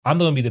I'm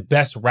going to be the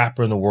best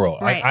rapper in the world.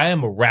 Right. I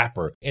am a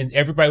rapper. And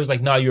everybody was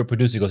like, no, you're a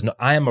producer. He goes, no,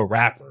 I am a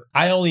rapper.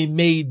 I only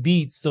made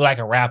beats so I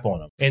can rap on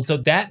them. And so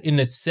that in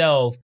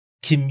itself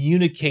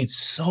communicates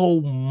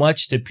so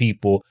much to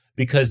people,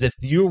 because if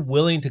you're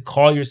willing to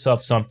call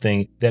yourself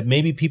something that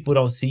maybe people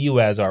don't see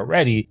you as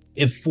already,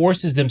 it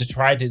forces them to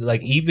try to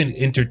like even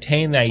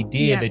entertain the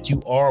idea that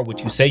you are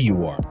what you say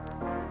you are.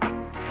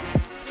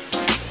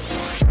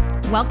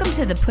 Welcome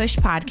to the Push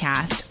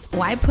Podcast.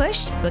 Why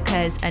push?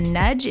 Because a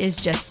nudge is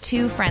just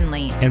too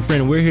friendly. And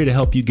friend, we're here to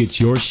help you get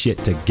your shit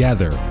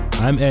together.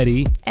 I'm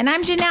Eddie. And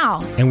I'm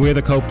Janelle. And we're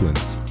the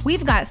Copelands.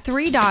 We've got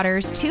 3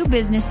 daughters, 2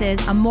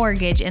 businesses, a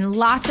mortgage, and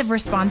lots of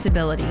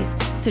responsibilities.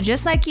 So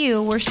just like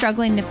you, we're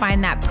struggling to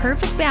find that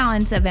perfect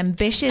balance of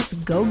ambitious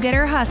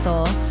go-getter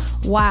hustle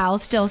while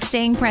still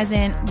staying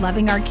present,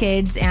 loving our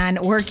kids, and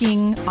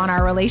working on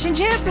our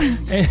relationship.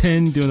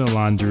 And doing the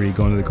laundry,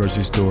 going to the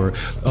grocery store.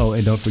 Oh,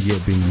 and don't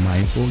forget being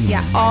mindful.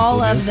 Yeah,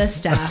 all of the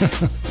stuff.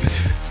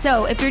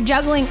 So if you're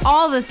juggling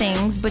all the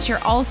things, but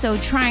you're also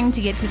trying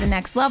to get to the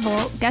next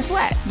level, guess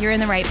what? You're in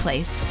the right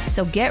place.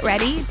 So get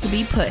ready to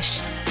be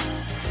pushed.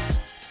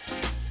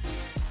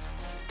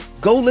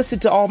 Go listen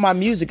to all my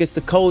music. It's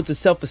the code to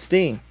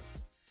self-esteem.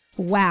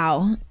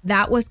 Wow,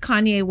 that was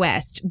Kanye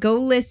West. Go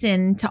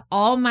listen to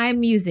all my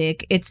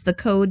music. It's the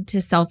code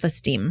to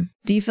self-esteem.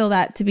 Do you feel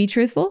that to be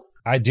truthful?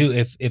 I do.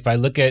 If I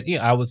look at,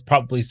 I would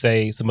probably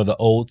say some of the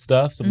old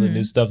stuff, some of the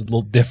new stuff is a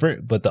little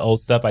different, but the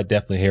old stuff, I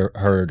definitely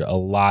heard a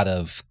lot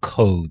of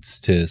codes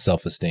to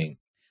self-esteem.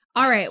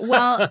 All right.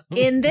 Well,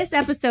 in this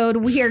episode,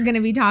 we are going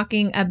to be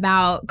talking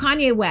about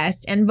Kanye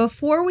West. And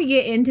before we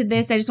get into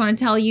this, I just want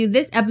to tell you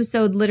this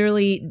episode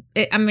literally,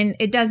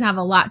 it does have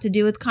a lot to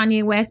do with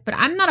Kanye West, but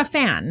I'm not a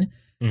fan.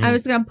 I'm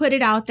just going to put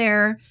it out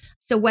there.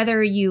 So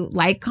whether you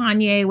like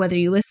Kanye, whether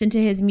you listen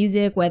to his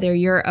music, whether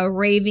you're a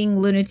raving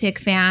lunatic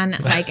fan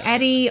like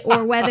Eddie,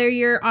 or whether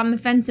you're on the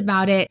fence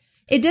about it,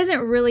 it doesn't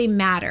really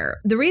matter.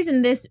 The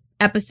reason this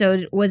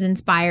episode was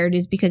inspired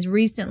is because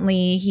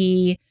recently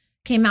he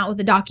came out with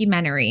a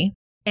documentary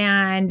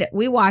and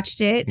we watched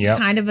it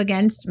kind of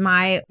against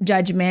my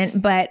judgment.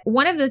 But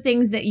one of the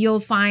things that you'll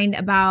find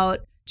about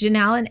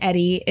Janelle and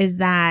Eddie is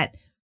that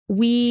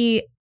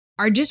we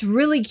are just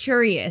really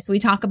curious. We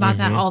talk about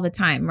that all the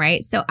time,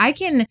 right? So I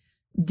can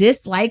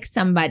dislike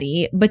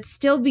somebody, but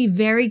still be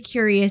very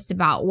curious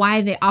about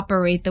why they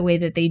operate the way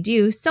that they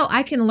do, so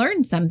I can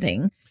learn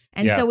something.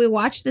 And so we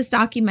watched this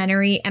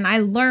documentary and I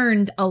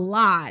learned a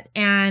lot.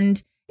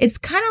 And it's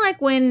kind of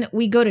like when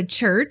we go to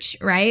church,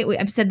 right?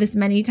 I've said this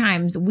many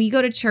times. We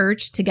go to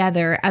church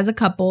together as a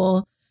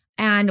couple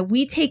and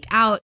we take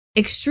out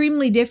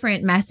extremely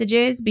different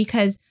messages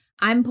because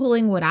I'm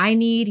pulling what I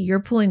need.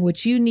 You're pulling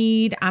what you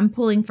need. I'm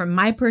pulling from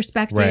my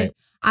perspective. Right.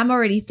 I'm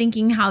already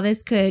thinking how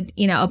this could,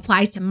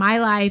 apply to my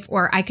life,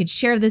 or I could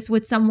share this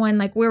with someone.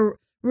 Like we're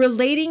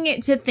relating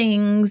it to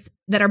things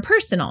that are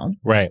personal.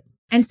 Right.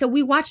 And so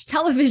we watch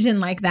television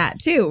like that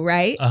too,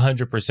 right?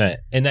 100%.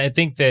 And I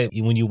think that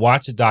when you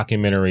watch a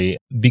documentary,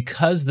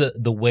 because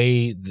the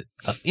way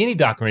any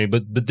documentary,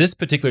 but this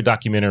particular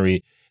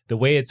documentary, the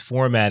way it's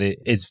formatted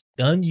is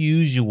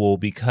unusual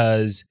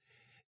because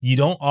you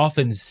don't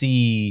often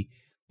see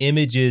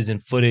images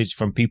and footage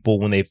from people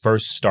when they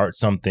first start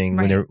something,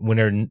 when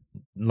they're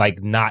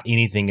like not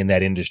anything in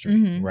that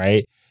industry,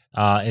 right?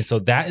 And so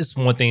that is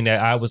one thing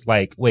that I was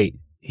like, wait,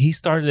 he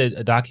started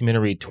a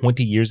documentary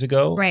 20 years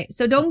ago? Right.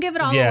 So don't give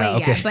it all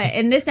away yet. But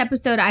in this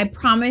episode, I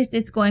promise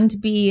it's going to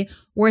be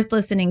worth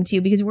listening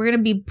to because we're going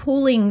to be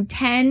pulling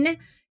 10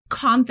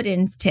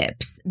 confidence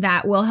tips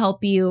that will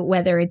help you,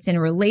 whether it's in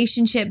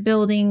relationship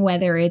building,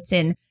 whether it's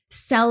in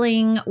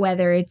selling,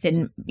 whether it's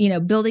in,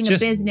 building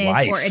just a business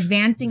or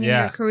advancing in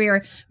your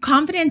career.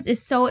 Confidence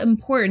is so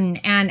important.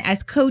 And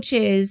as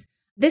coaches,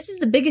 this is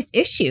the biggest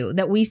issue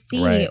that we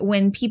see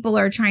when people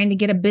are trying to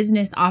get a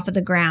business off of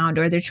the ground,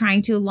 or they're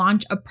trying to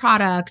launch a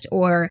product,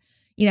 or,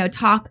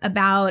 talk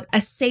about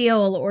a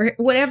sale, or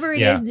whatever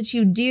it is that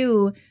you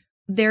do.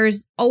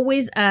 There's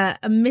always a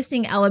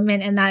missing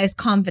element, and that is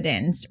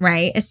confidence,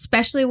 right?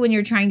 Especially when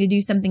you're trying to do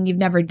something you've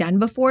never done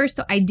before.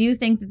 So I do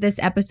think that this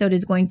episode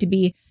is going to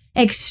be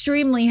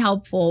extremely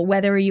helpful,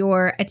 whether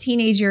you're a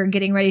teenager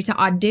getting ready to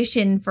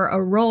audition for a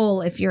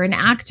role, if you're an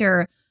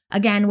actor,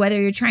 again, whether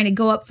you're trying to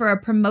go up for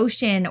a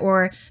promotion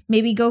or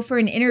maybe go for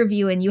an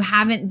interview and you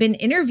haven't been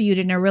interviewed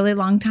in a really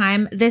long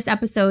time, this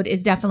episode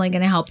is definitely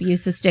going to help you.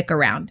 So stick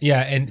around.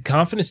 Yeah. And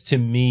confidence to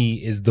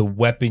me is the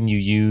weapon you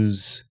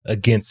use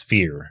against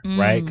fear,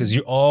 right? Because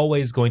you're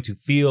always going to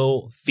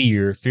feel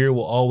fear. Fear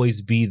will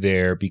always be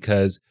there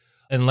because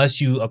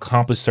unless you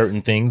accomplish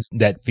certain things,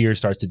 that fear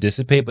starts to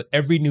dissipate. But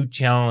every new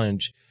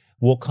challenge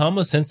will come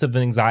a sense of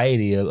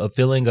anxiety, a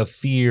feeling of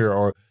fear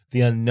or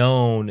the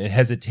unknown and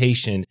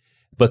hesitation.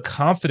 But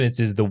confidence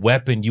is the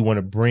weapon you want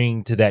to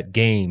bring to that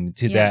game,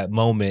 to that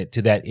moment,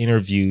 to that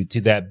interview, to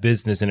that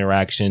business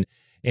interaction.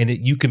 And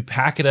you can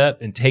pack it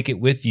up and take it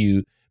with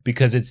you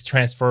because it's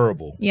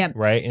transferable,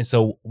 right? And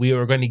so we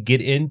are going to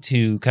get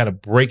into kind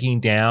of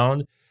breaking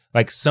down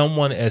like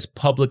someone as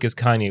public as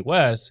Kanye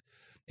West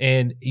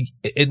And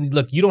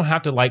look, you don't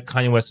have to like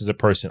Kanye West as a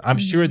person. I'm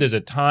sure there's a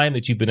time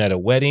that you've been at a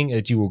wedding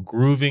that you were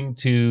grooving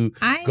to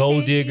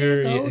Gold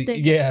Digger.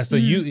 Yeah. So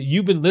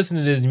you've been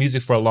listening to his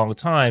music for a long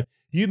time.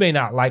 You may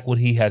not like what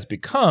he has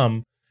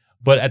become,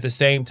 but at the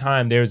same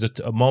time, there's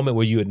a moment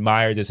where you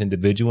admire this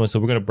individual. And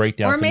so we're going to break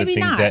down some of the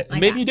things that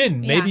maybe you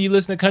didn't. Yeah. Maybe you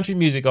listen to country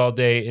music all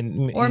day.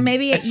 Or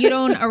maybe you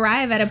don't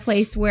arrive at a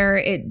place where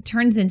it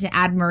turns into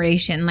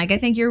admiration. Like, I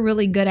think you're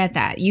really good at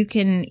that. You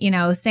can,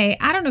 say,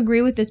 I don't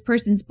agree with this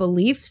person's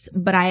beliefs,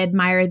 but I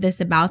admire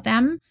this about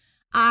them.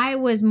 I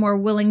was more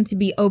willing to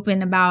be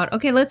open about,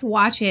 okay, let's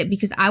watch it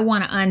because I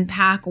want to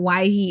unpack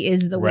why he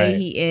is the way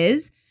he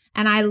is.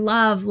 And I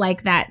love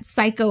like that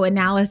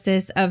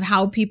psychoanalysis of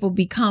how people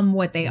become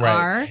what they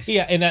are.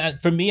 Yeah.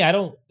 And for me,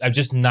 I'm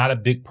just not a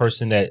big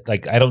person that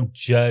I don't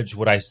judge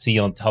what I see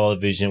on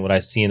television, what I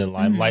see in the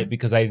limelight,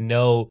 because I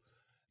know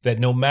that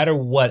no matter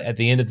what, at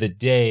the end of the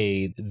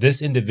day,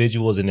 this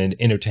individual is an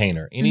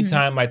entertainer.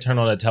 Anytime I turn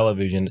on a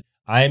television,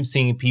 I am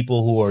seeing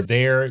people who are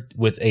there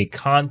with a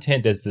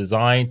content that's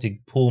designed to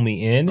pull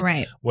me in,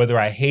 whether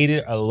I hate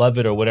it or love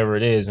it or whatever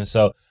it is. And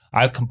so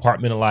I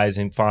compartmentalize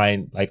and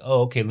find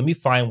okay, let me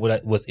find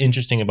what's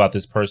interesting about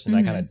this person.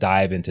 I kind of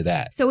dive into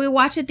that. So we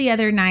watched it the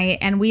other night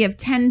and we have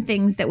 10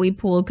 things that we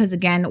pulled because,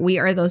 again, we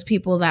are those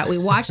people that we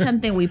watch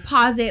something, we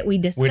pause it, we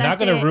discuss it. We're not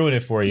going to ruin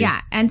it for you.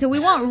 Yeah. And so we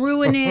won't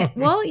ruin it.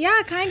 Well,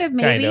 yeah, kind of,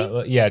 maybe.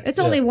 Yeah. It's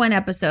only one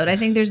episode. I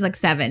think there's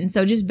 7.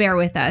 So just bear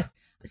with us.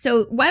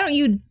 So why don't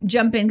you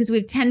jump in because we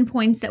have 10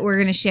 points that we're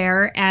going to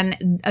share.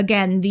 And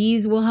again,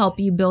 these will help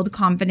you build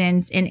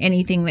confidence in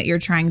anything that you're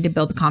trying to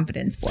build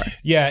confidence for.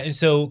 Yeah. And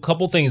so a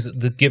couple things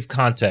to give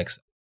context,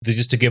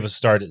 just to give us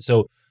started.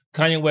 So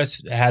Kanye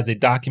West has a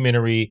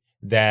documentary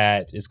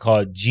that is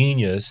called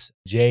Genius,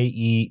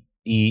 Genius.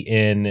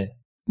 Yeah,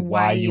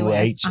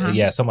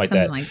 something like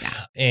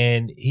that.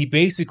 And he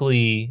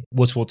basically,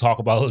 which we'll talk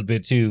about a little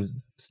bit too,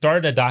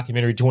 started a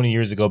documentary 20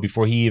 years ago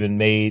before he even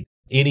made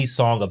any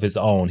song of his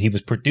own. He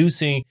was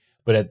producing,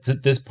 but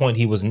at this point,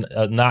 he was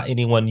not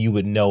anyone you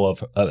would know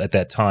of at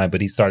that time,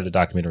 but he started a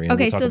documentary. And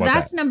okay, so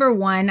that's number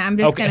one. I'm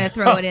just going to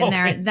throw it in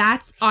there.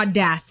 That's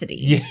audacity.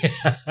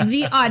 Yeah.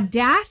 The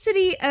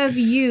audacity of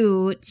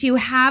you to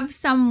have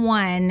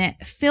someone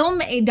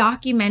film a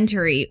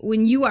documentary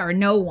when you are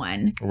no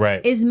one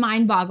is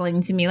mind-boggling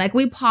to me. Like,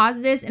 we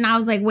paused this and I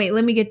was like, wait,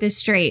 let me get this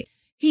straight.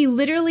 He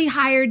literally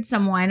hired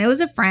someone. It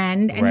was a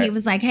friend. And he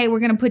was like, hey, we're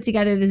going to put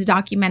together this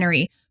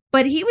documentary.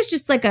 But he was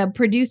just like a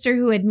producer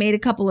who had made a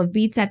couple of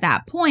beats at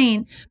that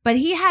point. But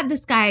he had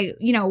this guy,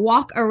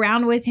 walk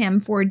around with him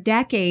for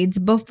decades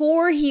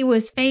before he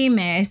was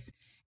famous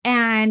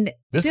and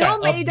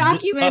film a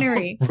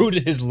documentary.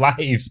 Uprooted his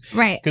life.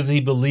 Right. Because he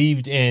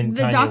believed in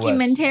the Kanye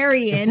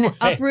documentarian West.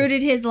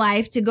 uprooted his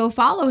life to go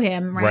follow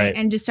him. Right.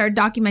 And just start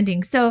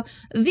documenting. So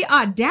the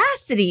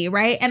audacity,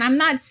 right? And I'm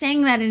not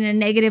saying that in a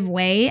negative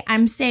way.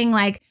 I'm saying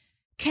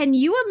can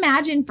you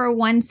imagine for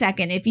 1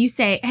 second if you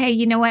say, hey,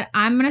 you know what?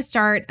 I'm going to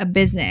start a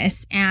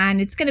business and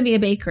it's going to be a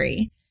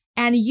bakery.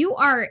 And you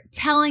are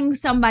telling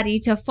somebody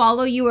to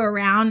follow you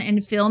around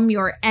and film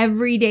your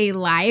everyday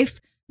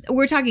life.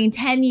 We're talking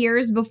 10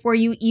 years before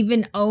you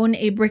even own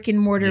a brick and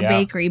mortar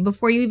bakery,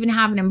 before you even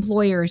have an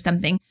employer or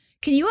something.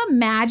 Can you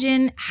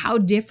imagine how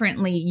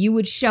differently you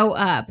would show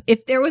up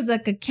if there was a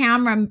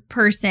camera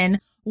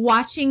person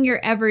watching your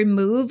every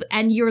move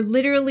and you're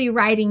literally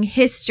writing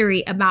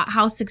history about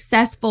how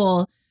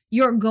successful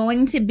you're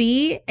going to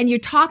be and you're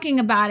talking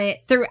about it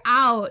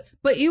throughout,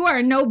 but you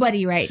are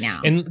nobody right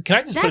now. And can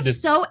I just put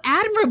this? That's so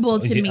admirable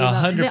to me,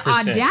 100%. The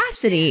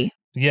audacity.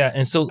 Yeah.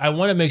 And so I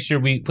want to make sure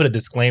we put a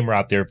disclaimer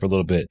out there for a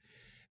little bit,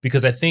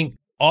 because I think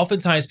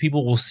oftentimes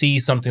people will see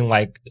something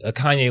like a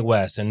Kanye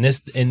West and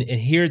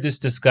hear this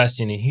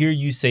discussion and hear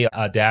you say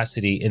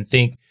audacity and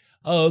think,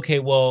 oh, okay,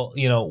 well,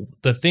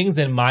 the things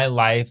in my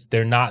life,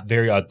 they're not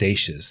very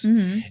audacious.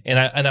 And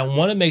I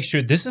want to make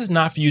sure this is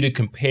not for you to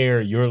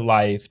compare your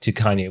life to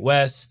Kanye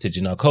West, to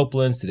Janelle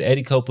Copeland's, to the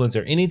Eddie Copeland's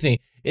or anything.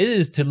 It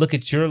is to look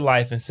at your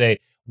life and say,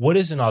 what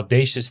is an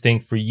audacious thing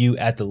for you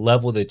at the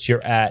level that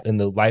you're at in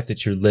the life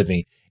that you're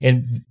living?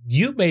 And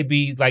you may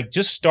be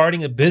just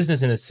starting a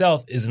business in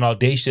itself is an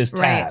audacious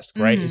task,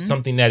 right? It's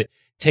something that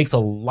takes a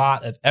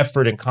lot of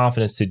effort and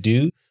confidence to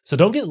do. So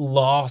don't get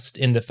lost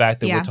in the fact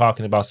that we're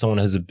talking about someone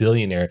who's a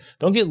billionaire.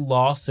 Don't get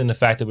lost in the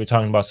fact that we're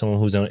talking about someone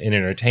who's in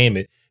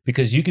entertainment,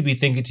 because you could be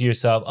thinking to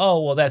yourself,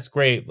 oh, well, that's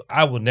great.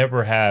 I will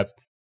never have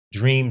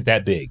dreams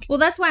that big. Well,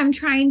 that's why I'm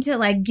trying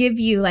to give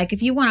you,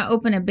 if you want to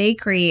open a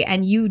bakery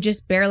and you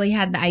just barely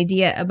had the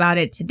idea about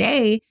it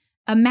today,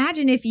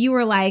 imagine if you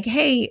were like,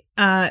 hey,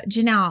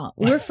 Janelle,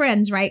 we're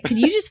friends, right? Could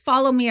you just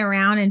follow me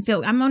around and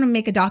film? I'm going to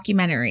make a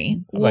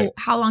documentary. Well,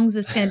 how long is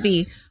this going to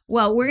be?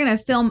 Well, we're going to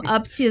film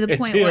up to the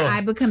point where I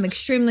become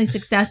extremely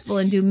successful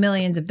and do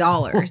millions of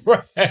dollars.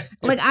 Right.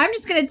 I'm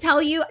just going to tell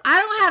you,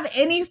 I don't have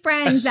any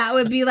friends that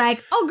would be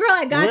like, oh, girl,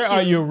 I got you. Where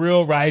are your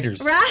real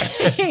writers?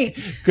 Right.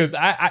 Because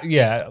I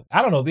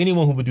don't know of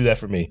anyone who would do that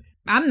for me.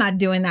 I'm not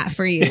doing that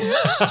for you.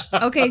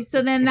 Okay,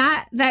 so then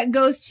that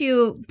goes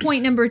to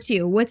point number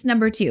 2. What's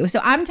number 2? So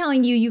I'm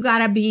telling you, you got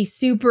to be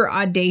super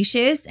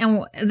audacious,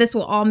 and this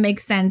will all make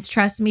sense,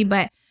 trust me,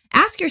 but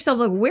ask yourself,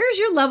 like, where's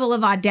your level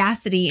of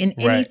audacity in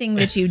anything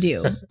that you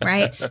do,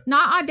 right?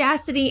 Not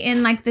audacity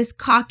in like this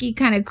cocky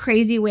kind of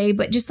crazy way,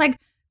 but just like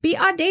be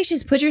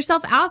audacious, put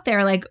yourself out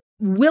there, like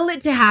will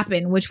it to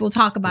happen, which we'll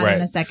talk about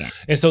in a second.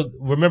 And so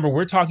remember,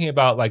 we're talking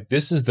about like,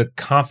 this is the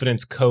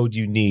confidence code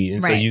you need.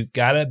 And so you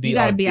gotta be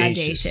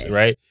audacious,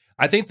 right?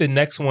 I think the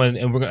next one,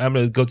 and I'm going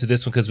to go to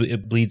this one because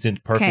it bleeds in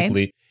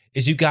perfectly,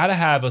 is you got to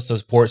have a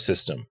support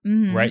system,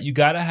 right? You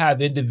got to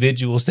have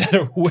individuals that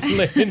are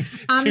willing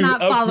I'm to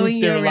not following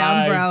you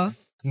around, lives.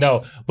 bro.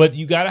 No, but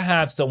you got to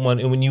have someone.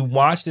 And when you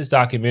watch this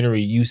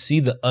documentary, you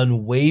see the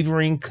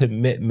unwavering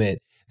commitment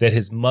that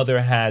his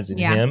mother has in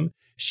him.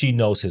 She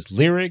knows his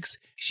lyrics.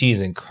 She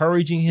is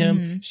encouraging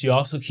him. She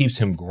also keeps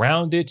him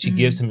grounded. She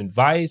gives him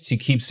advice. She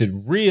keeps it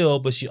real,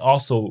 but she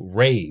also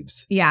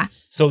raves. Yeah.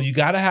 So you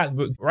got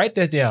to write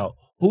that down.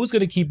 Who's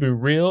going to keep it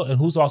real and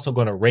who's also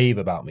going to rave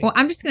about me? Well,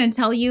 I'm just going to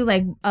tell you,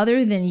 like,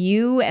 other than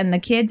you and the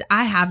kids,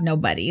 I have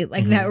nobody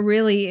like that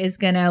really is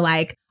going to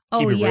like,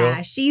 oh yeah,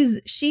 real.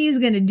 she's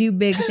going to do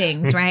big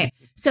things, right?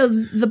 So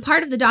the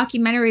part of the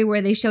documentary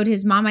where they showed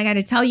his mom, I got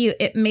to tell you,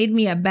 it made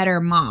me a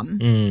better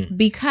mom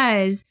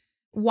because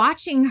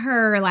watching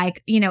her,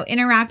 like, you know,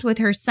 interact with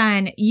her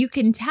son, you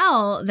can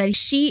tell that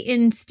she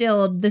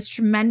instilled this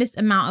tremendous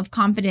amount of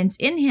confidence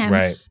in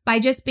him by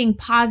just being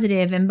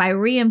positive and by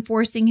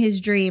reinforcing his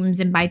dreams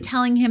and by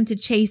telling him to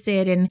chase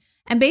it and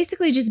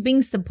basically just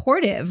being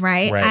supportive,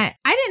 right?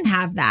 I didn't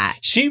have that.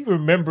 She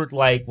remembered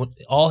like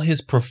all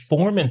his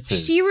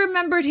performances. She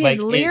remembered his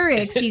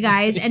lyrics, you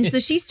guys. And so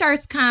she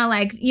starts kind of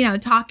like, you know,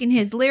 talking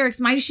his lyrics.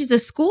 Mind you, she's a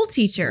school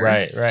teacher.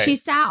 Right. She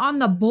sat on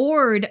the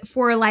board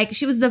for like,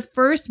 she was the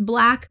first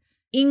Black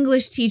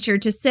English teacher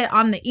to sit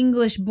on the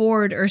English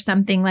board or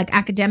something like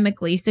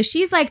academically. So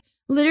she's like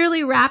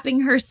literally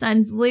rapping her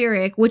son's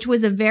lyric, which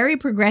was a very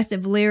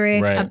progressive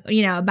lyric,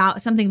 you know,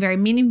 about something very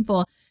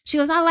meaningful. She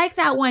goes, I like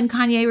that one,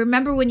 Kanye.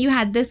 Remember when you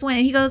had this one?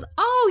 And he goes,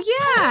 oh,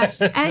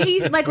 yeah. And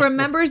he's like,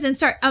 remembers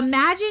and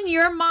imagine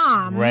your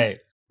mom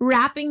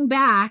rapping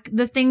back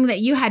the thing that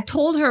you had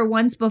told her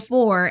once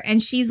before.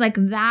 And she's like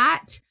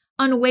that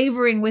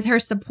unwavering with her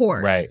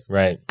support. Right.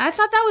 I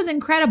thought that was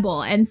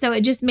incredible. And so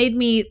it just made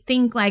me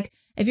think, like,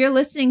 if you're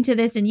listening to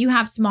this and you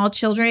have small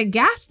children,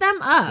 gas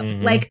them up.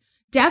 Like,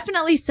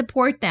 definitely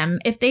support them.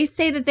 If they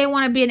say that they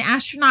want to be an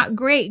astronaut,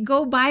 great.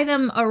 Go buy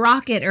them a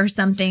rocket or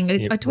something,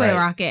 a toy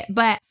rocket.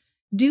 But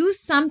do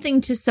something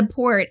to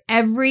support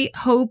every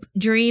hope,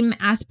 dream,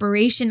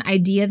 aspiration,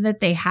 idea that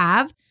they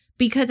have.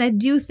 Because I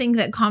do think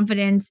that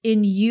confidence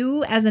in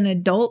you as an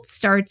adult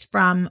starts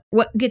from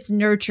what gets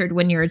nurtured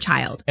when you're a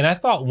child. And I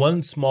thought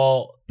one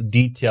small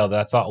detail that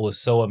I thought was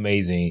so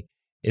amazing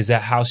is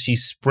that how she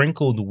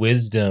sprinkled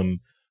wisdom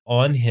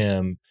on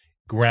him,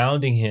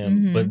 grounding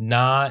him, but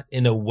not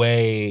in a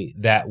way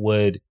that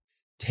would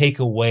take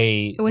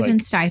away. It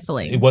wasn't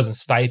stifling. It wasn't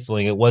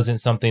stifling. It wasn't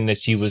something that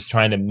she was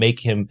trying to make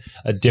him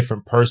a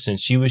different person.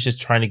 She was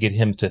just trying to get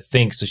him to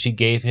think. So she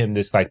gave him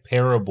this like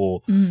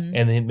parable and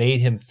it made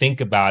him think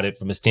about it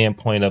from a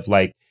standpoint of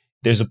like,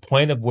 there's a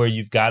point of where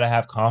you've got to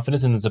have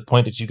confidence and there's a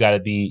point that you got to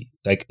be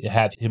like,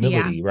 have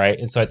humility, right?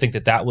 And so I think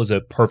that was a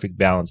perfect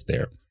balance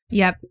there.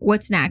 Yep.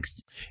 What's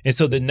next? And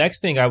so the next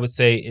thing I would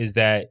say is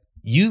that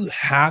you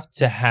have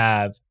to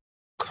have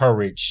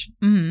courage.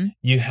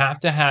 You have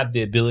to have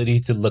the ability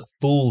to look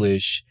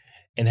foolish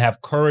and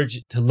have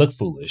courage to look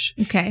foolish.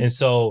 Okay. And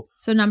so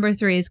number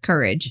 3 is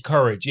courage.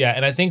 Courage. Yeah.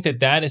 And I think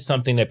that is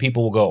something that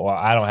people will go, well,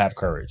 I don't have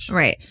courage.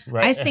 Right.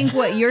 I think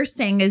what you're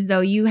saying is,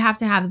 though, you have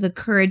to have the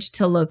courage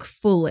to look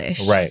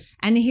foolish. Right.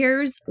 And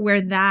here's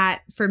where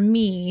that, for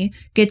me,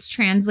 gets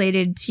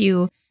translated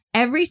to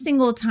every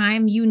single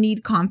time you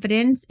need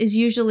confidence is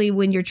usually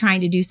when you're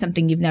trying to do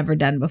something you've never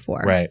done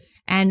before. Right.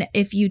 And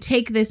if you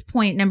take this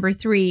point, number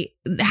 3,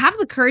 have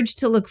the courage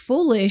to look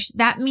foolish.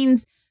 That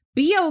means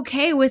be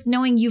okay with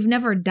knowing you've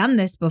never done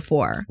this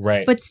before.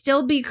 Right. But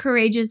still be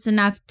courageous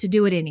enough to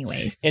do it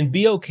anyways. And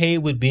be okay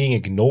with being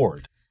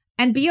ignored.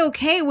 And be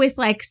okay with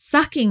like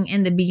sucking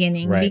in the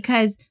beginning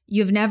because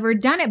you've never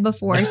done it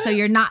before. So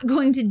you're not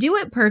going to do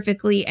it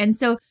perfectly. And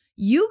so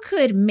you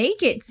could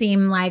make it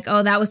seem like,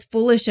 oh, that was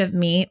foolish of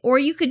me, or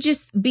you could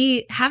just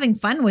be having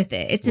fun with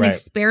it. It's an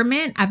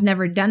experiment. I've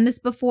never done this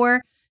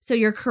before. So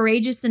you're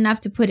courageous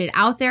enough to put it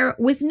out there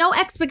with no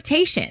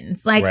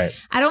expectations. Like,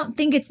 I don't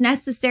think it's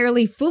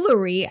necessarily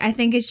foolery. I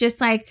think it's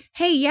just like,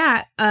 hey,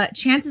 yeah,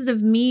 chances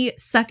of me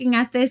sucking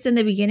at this in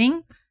the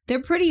beginning,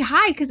 they're pretty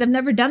high because I've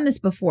never done this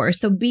before.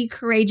 So be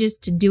courageous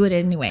to do it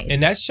anyways.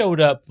 And that showed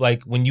up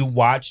like when you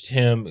watched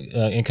him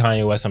in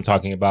Kanye West, I'm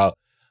talking about.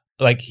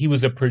 Like, he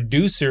was a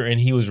producer and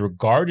he was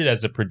regarded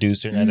as a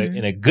producer and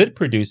a good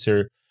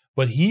producer,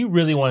 but he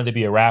really wanted to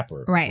be a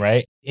rapper.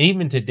 Right.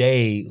 Even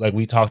today, like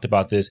we talked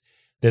about this,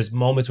 there's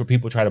moments where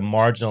people try to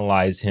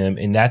marginalize him.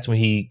 And that's when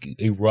he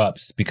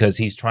erupts because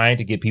he's trying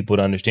to get people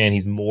to understand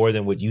he's more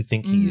than what you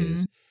think he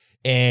is.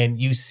 And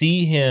you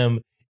see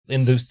him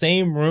in the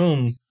same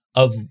room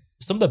of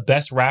some of the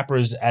best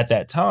rappers at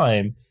that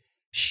time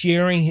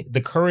sharing the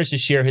courage to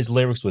share his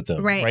lyrics with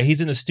them. Right. He's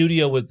in the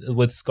studio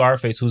with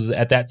Scarface, who's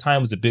at that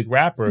time was a big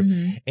rapper.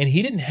 And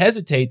he didn't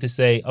hesitate to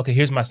say, okay,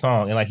 here's my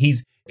song. And like,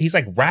 he's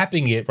like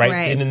rapping it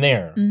right in and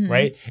there.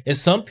 Right. And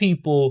some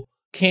people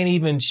can't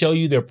even show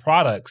you their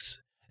products.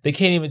 They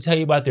can't even tell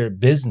you about their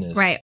business.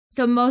 Right.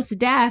 So Mos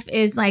Def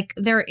is like,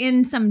 they're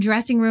in some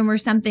dressing room or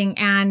something.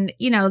 And,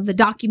 you know, the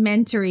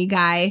documentary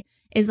guy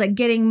is like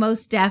getting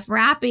Mos Def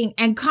rapping,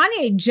 and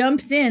Kanye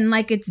jumps in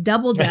like it's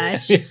Double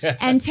Dutch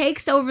and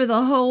takes over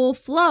the whole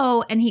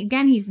flow. And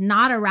he's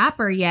not a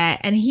rapper yet.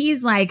 And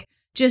he's like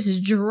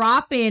just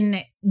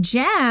dropping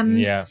gems.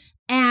 Yeah.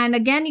 And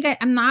again, you guys,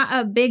 I'm not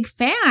a big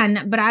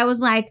fan, but I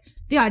was like,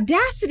 the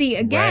audacity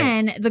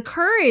again, the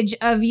courage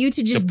of you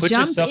to just put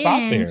jump yourself in.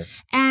 Out there.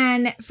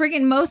 And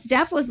freaking Mos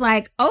Def was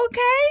like,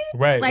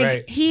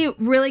 okay. He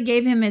really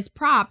gave him his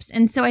props.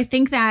 And so I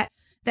think that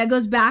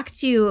goes back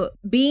to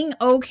being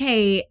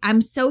okay.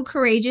 I'm so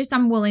courageous.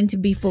 I'm willing to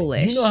be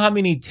foolish. You know how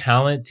many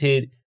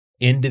talented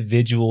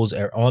individuals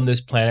are on this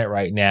planet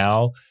right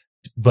now,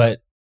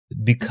 but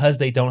because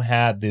they don't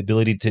have the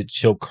ability to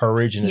show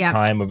courage in a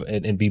time of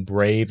and be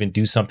brave and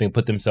do something,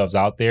 put themselves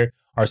out there,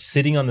 are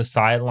sitting on the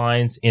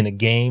sidelines in a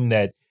game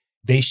that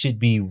they should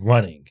be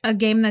running. A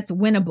game that's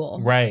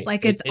winnable. Right.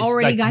 Like it's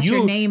already like got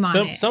your name on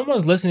it.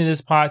 Someone's listening to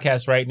this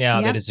podcast right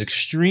now that is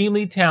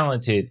extremely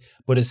talented,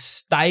 but is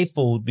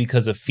stifled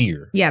because of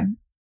fear. Yeah.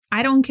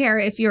 I don't care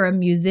if you're a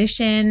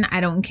musician.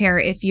 I don't care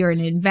if you're an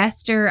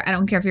investor. I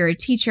don't care if you're a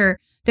teacher.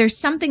 There's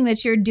something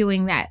that you're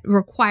doing that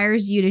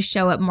requires you to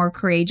show up more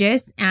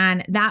courageous.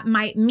 And that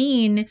might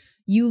mean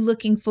you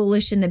looking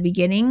foolish in the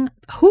beginning.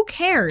 Who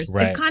cares?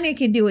 Right. If Kanye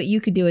could do it, you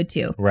could do it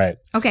too. Right.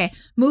 Okay.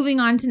 Moving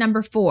on to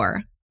number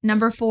 4.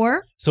 Number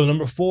 4? So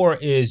number 4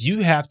 is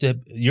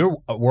your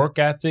work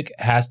ethic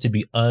has to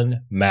be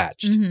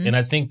unmatched. And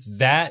I think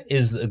that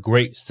is a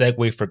great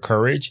segue for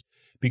courage,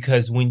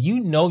 because when you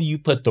know you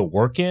put the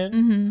work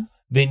in,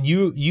 then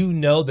you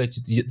know that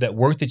that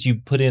work that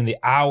you've put in, the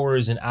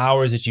hours and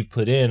hours that you've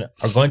put in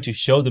are going to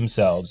show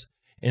themselves.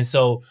 And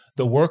so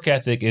the work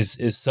ethic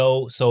is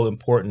so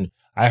important.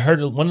 I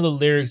heard one of the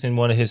lyrics in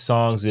one of his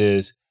songs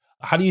is,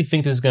 how do you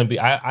think this is going to be?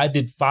 I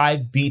did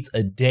 5 beats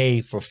a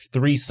day for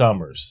 3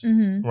 summers,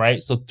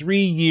 right? So 3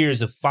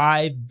 years of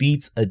 5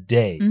 beats a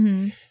day.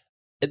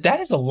 That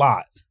is a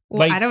lot.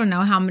 Well, I don't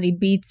know how many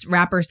beats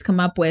rappers come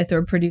up with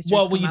or producers.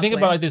 Well, when you think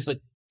about it like this,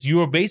 like, you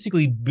are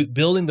basically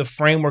building the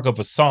framework of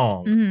a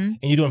song and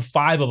you're doing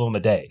 5 of them a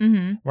day,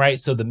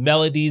 right? So the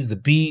melodies, the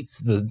beats,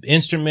 the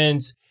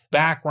instruments,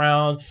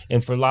 background,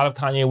 and for a lot of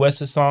Kanye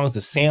West's songs,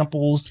 the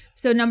samples.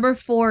 So number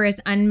 4 is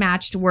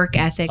unmatched work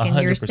ethic. And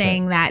 100%. You're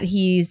saying that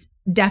he's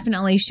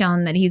definitely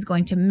shown that he's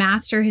going to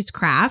master his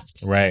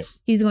craft. Right.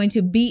 He's going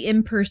to be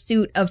in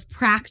pursuit of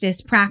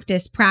practice,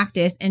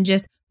 and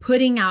just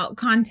putting out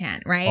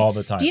content, right? All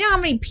the time. Do you know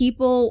how many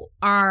people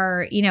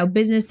are,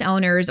 business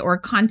owners or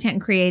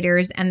content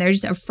creators, and they're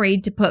just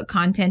afraid to put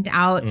content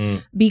out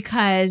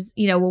because,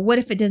 well, what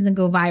if it doesn't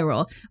go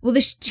viral? Well,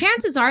 the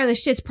chances are the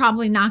shit's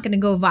probably not going to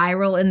go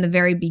viral in the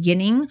very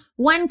beginning.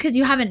 One, because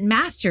you haven't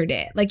mastered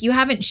it. Like, you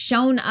haven't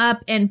shown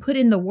up and put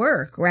in the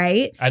work,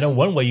 right? I know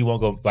one way you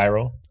won't go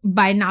viral.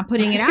 By not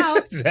putting it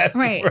out. That's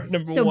right.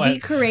 Number one. So be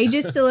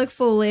courageous to look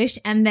foolish,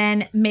 and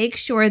then make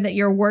sure that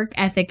your work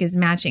ethic is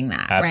matching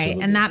that. Absolutely.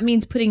 Right? And that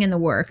means putting in the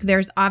work.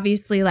 There's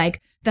obviously like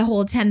the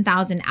whole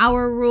 10,000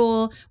 hour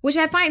rule, which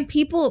I find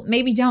people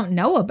maybe don't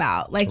know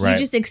about. Like, you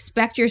just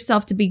expect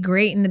yourself to be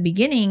great in the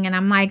beginning. And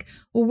I'm like,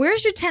 well,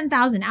 where's your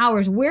 10,000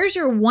 hours? Where's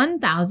your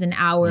 1,000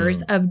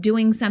 hours of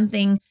doing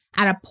something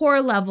at a poor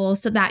level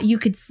so that you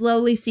could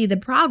slowly see the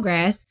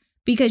progress?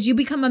 Because you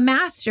become a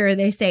master,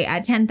 they say,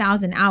 at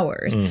 10,000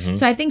 hours.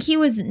 So I think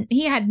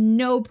he had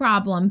no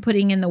problem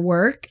putting in the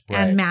work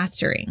and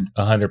mastering.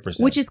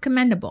 100%. Which is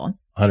commendable.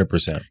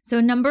 100%. So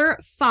number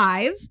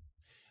 5.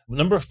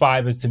 Number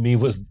 5 is, to me,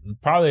 was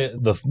probably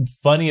the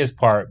funniest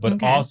part,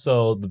 but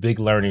also the big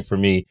learning for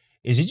me,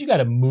 is that you got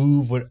to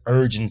move with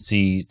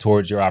urgency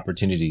towards your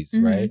opportunities,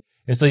 right?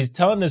 And so he's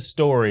telling this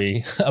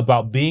story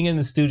about being in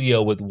the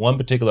studio with one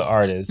particular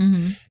artist,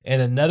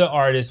 and another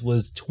artist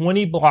was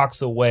 20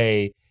 blocks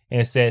away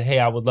and said, hey,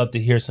 I would love to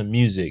hear some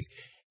music.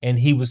 And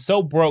he was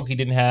so broke, he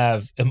didn't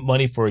have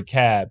money for a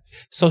cab.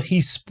 So he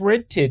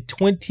sprinted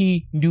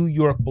 20 New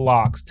York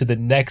blocks to the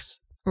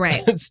next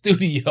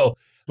studio.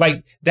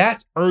 Like,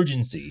 that's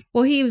urgency.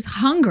 Well, he was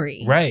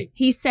hungry. Right.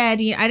 He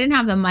said, I didn't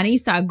have the money,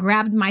 so I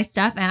grabbed my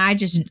stuff and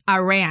I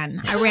ran.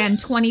 I ran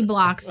 20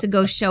 blocks to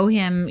go show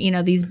him,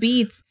 these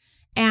beats.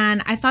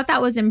 And I thought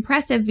that was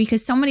impressive,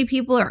 because so many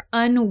people are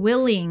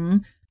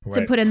unwilling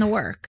to put in the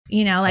work,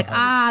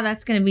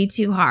 that's going to be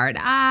too hard.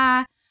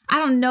 I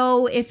don't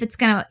know if it's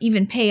going to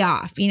even pay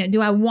off.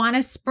 Do I want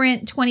to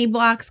sprint 20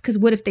 blocks? Because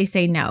what if they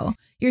say no?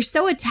 You're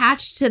so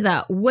attached to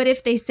the what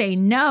if they say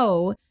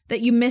no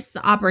that you miss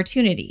the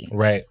opportunity.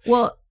 Right.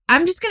 Well,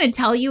 I'm just going to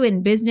tell you,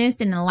 in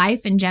business and in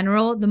life in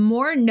general, the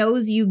more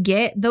no's you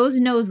get, those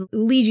no's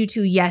lead you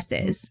to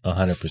yeses.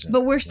 100%.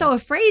 But we're so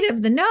afraid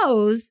of the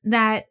no's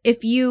that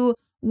if you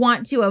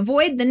want to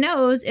avoid the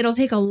no's, it'll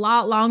take a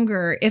lot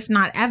longer, if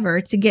not ever,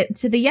 to get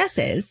to the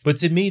yeses. But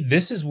to me,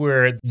 this is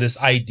where this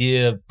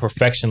idea of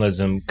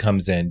perfectionism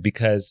comes in,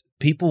 because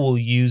people will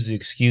use the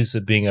excuse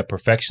of being a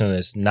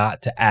perfectionist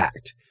not to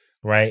act,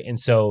 right? And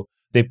so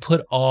they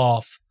put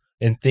off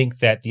and think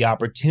that the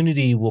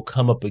opportunity will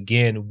come up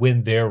again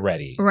when they're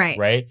ready. Right.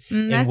 Right.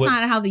 That's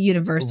not how the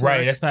universe works.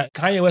 Right. That's not,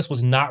 Kanye West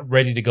was not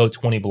ready to go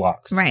 20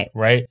 blocks. Right.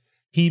 Right.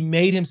 He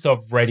made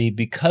himself ready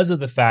because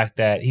of the fact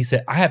that he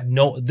said,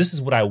 this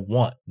is what I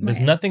want. There's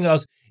nothing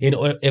else,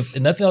 if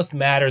nothing else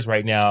matters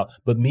right now,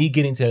 but me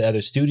getting to the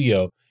other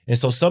studio. And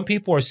so some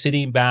people are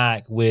sitting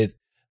back with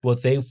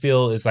what they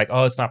feel is like,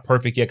 oh, it's not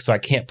perfect yet, so I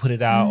can't put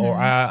it out, or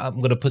I'm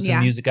going to put some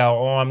music out,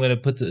 or I'm going to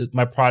put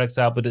my products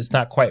out, but it's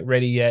not quite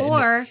ready yet.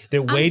 Or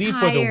they're waiting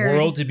for the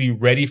world to be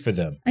ready for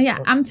them. Yeah,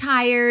 I'm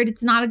tired.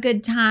 It's not a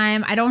good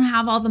time. I don't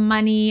have all the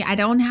money. I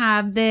don't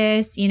have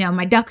this.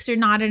 My ducks are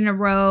not in a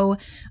row.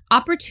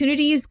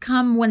 Opportunities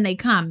come when they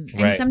come.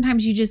 And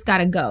sometimes you just got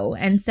to go.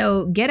 And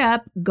so get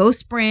up, go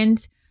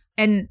sprint.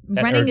 And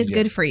running is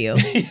good for you.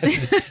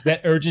 Yes,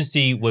 that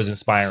urgency was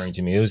inspiring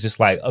to me. It was just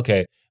like,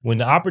 okay, when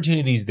the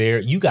opportunity's there,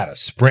 you got to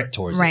sprint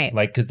towards it.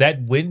 Like, because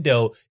that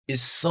window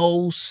is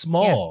so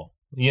small,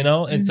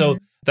 And so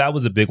that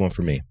was a big one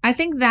for me. I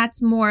think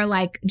that's more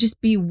like just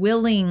be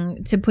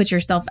willing to put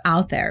yourself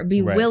out there.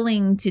 Be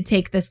willing to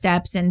take the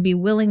steps and be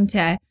willing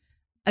to,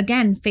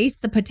 again, face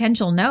the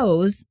potential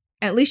no's.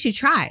 At least you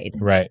tried.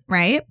 Right.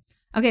 Right?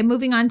 Okay,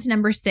 moving on to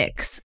number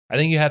 6. I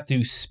think you have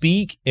to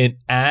speak and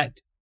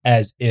act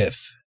as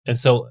if. And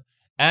so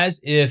as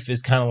if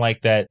is kind of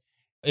like that.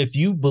 If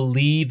you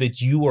believe that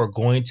you are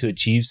going to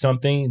achieve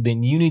something,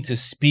 then you need to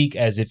speak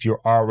as if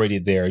you're already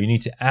there. You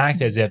need to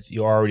act as if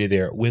you're already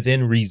there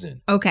within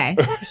reason. Okay.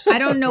 I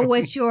don't know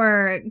what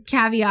your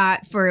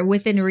caveat for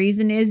within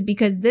reason is,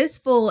 because this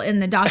fool in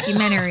the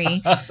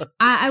documentary,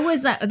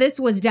 this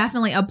was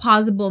definitely a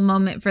pausable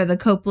moment for the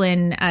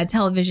Copeland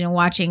television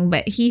watching,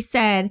 but he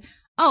said,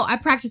 oh, I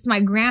practice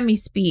my Grammy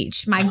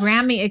speech, my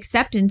Grammy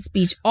acceptance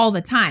speech all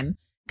the time.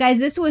 Guys,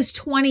 this was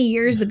 20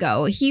 years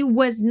ago. He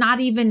was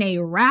not even a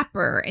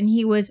rapper, and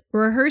he was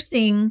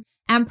rehearsing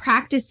and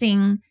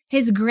practicing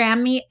his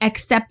Grammy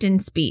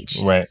acceptance speech.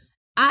 Right.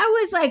 I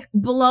was like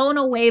blown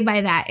away by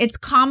that. It's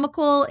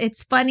comical.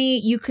 It's funny.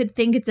 You could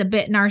think it's a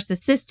bit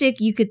narcissistic.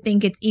 You could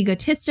think it's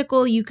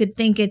egotistical. You could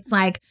think it's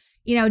like,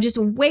 just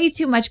way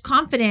too much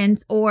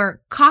confidence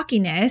or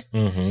cockiness.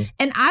 Mm-hmm.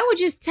 And I would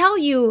just tell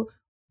you,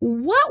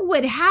 what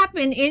would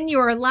happen in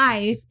your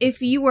life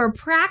if you were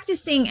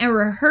practicing and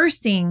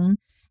rehearsing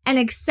an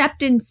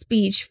acceptance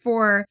speech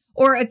or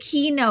a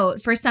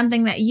keynote for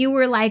something that you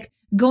were like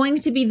going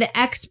to be the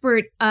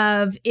expert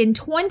of in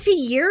 20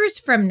 years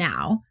from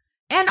now?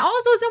 And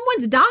also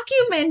someone's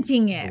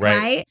documenting it,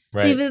 right?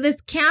 So you have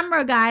this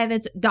camera guy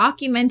that's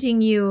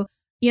documenting you,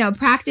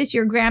 practice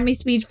your Grammy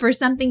speech for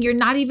something you're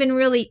not even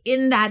really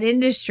in that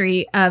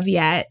industry of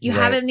yet. You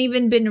haven't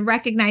even been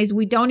recognized.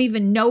 We don't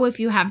even know if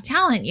you have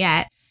talent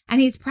yet.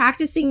 And he's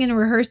practicing and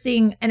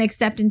rehearsing an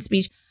acceptance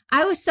speech.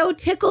 I was so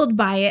tickled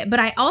by it, but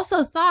I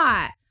also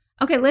thought,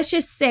 okay, let's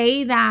just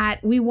say that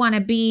we want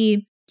to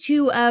be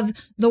two of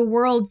the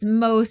world's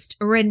most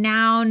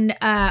renowned,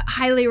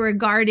 highly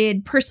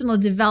regarded personal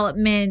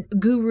development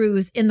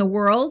gurus in the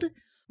world.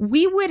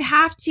 We would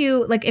have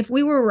to, like, if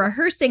we were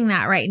rehearsing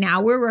that right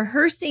now, we're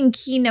rehearsing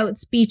keynote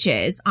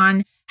speeches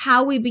on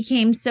how we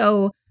became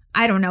so,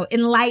 I don't know,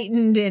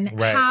 enlightened and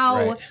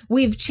how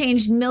we've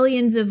changed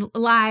millions of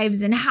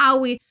lives and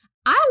how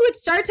I would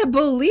start to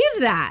believe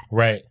that.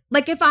 Right.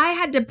 Like if I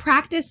had to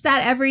practice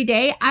that every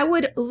day, I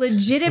would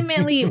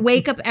legitimately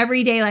wake up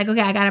every day like,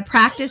 okay, I got to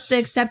practice the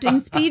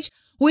acceptance speech,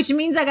 which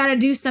means I got to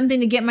do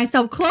something to get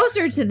myself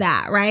closer to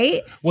that,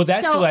 right? Well,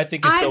 that's what I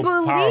think is so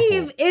powerful. I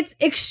believe it's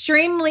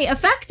extremely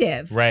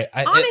effective. Right.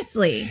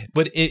 Honestly.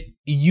 But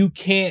you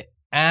can't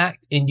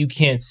act and you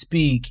can't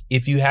speak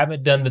if you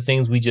haven't done the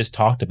things we just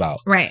talked about.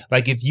 Right.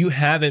 Like if you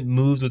haven't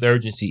moved with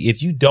urgency,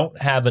 if you don't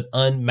have an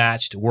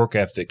unmatched work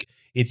ethic,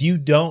 if you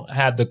don't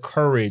have the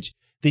courage,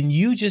 then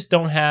you just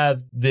don't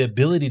have the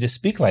ability to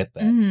speak like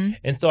that. Mm-hmm.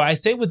 And so I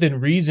say within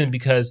reason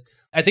because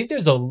I think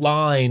there's a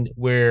line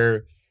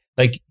where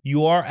like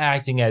you are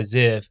acting as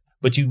if,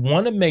 but you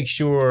want to make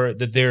sure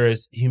that there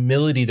is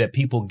humility that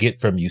people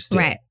get from you still.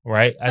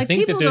 Right. I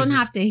think people don't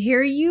have to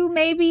hear you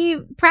maybe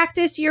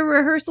practice your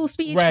rehearsal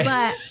speech,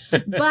 but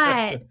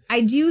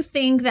I do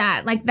think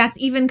that like that's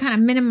even kind of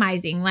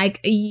minimizing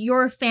like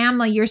your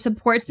family, your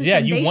support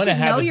system. They should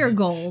know your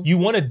goals. You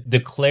want to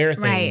declare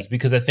things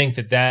because I think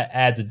that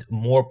adds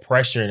more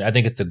pressure. And I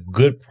think it's a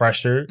good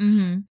pressure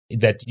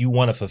that you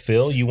want to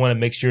fulfill. You want to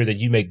make sure that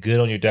you make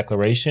good on your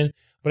declaration.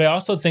 But I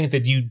also think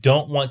that you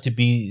don't want to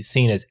be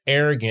seen as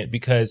arrogant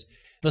because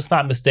let's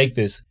not mistake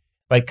this.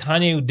 Like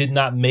Kanye did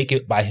not make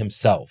it by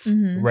himself,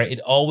 right?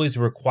 It always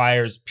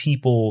requires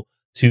people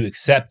to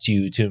accept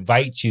you, to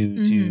invite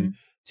you,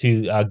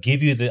 to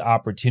give you the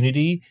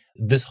opportunity.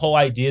 This whole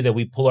idea that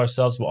we pull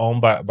ourselves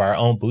by our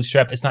own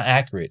bootstrap, it's not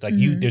accurate. Like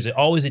there's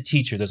always a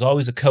teacher, there's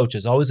always a coach,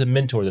 there's always a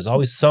mentor, there's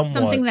always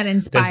something that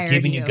inspired that's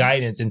giving you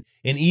guidance. And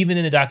even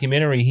in the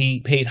documentary,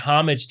 he paid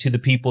homage to the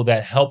people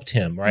that helped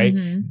him, right?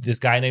 This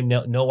guy named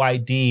No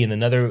ID and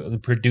another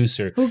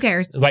producer. Who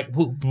cares? Like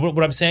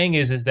what I'm saying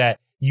is that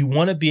you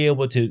want to be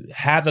able to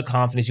have the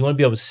confidence. You want to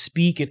be able to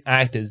speak and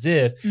act as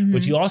if,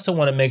 but you also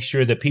want to make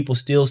sure that people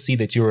still see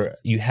that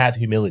you have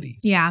humility.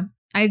 Yeah,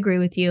 I agree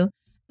with you.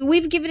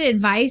 We've given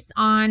advice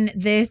on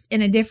this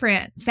in a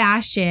different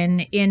fashion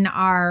in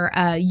our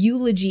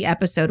eulogy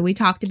episode. We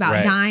talked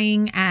about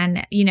dying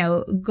and,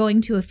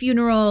 going to a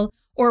funeral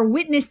or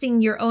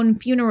witnessing your own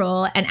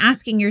funeral and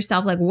asking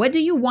yourself, like, what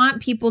do you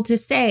want people to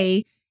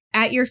say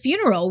at your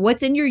funeral?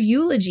 What's in your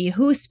eulogy?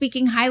 Who's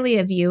speaking highly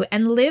of you?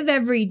 And live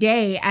every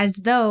day as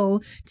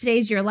though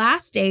today's your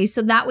last day.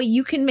 So that way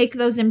you can make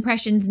those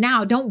impressions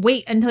now. Don't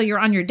wait until you're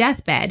on your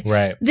deathbed.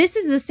 Right. This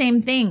is the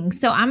same thing.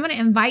 So I'm going to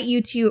invite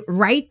you to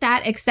write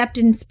that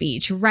acceptance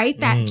speech, write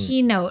that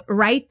keynote,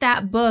 write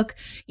that book,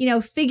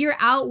 figure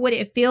out what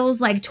it feels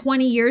like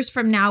 20 years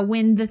from now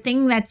when the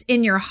thing that's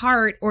in your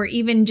heart or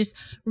even just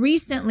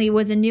recently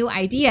was a new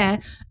idea,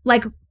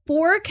 like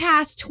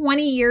forecast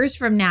 20 years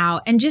from now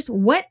and just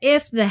what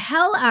if the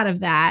hell out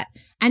of that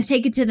and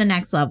take it to the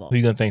next level. Who are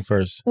you going to thank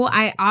first? Well,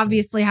 I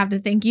obviously have to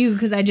thank you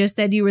because I just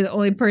said you were the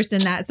only person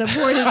that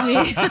supported me.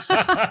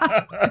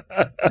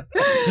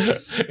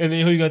 And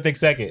then who are you going to thank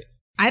second?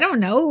 I don't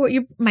know.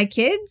 My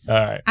kids? All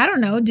right. I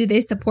don't know. Do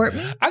they support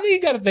me? I think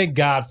you got to thank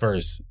God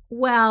first.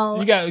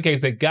 Well,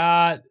 say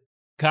God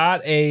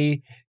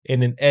A,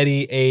 and then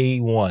Eddie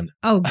A1.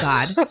 Oh,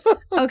 God.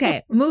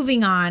 Okay,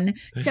 moving on.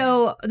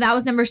 So that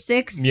was number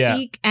 6,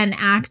 speak and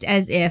act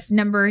as if.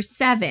 Number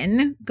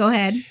 7, go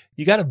ahead.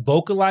 You got to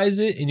vocalize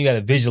it and you got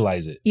to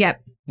visualize it.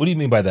 Yep. What do you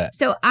mean by that?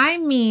 So I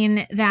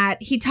mean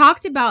that he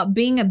talked about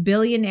being a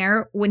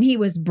billionaire when he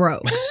was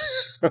broke.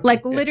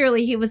 Like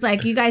literally, he was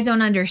like, you guys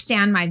don't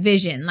understand my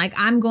vision. Like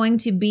I'm going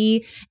to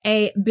be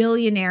a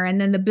billionaire and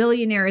then the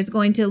billionaire is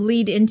going to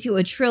lead into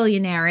a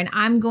trillionaire and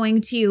I'm going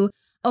to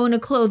own a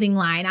clothing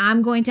line.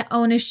 I'm going to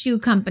own a shoe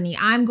company.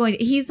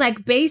 He's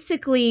like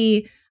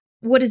basically,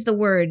 what is the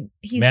word?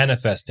 He's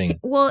manifesting.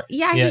 Well,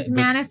 he's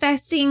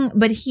manifesting,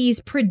 but he's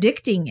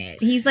predicting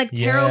it. He's like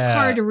tarot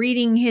card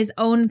reading his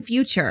own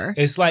future.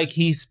 It's like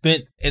he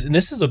spent, and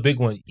this is a big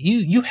one.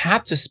 You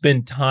have to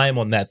spend time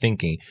on that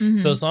thinking.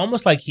 So it's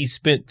almost like he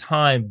spent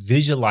time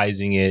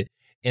visualizing it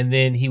and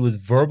then he was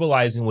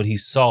verbalizing what he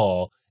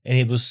saw and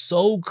it was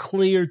so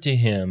clear to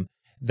him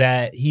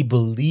that he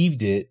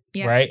believed it,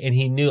 right? And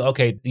he knew,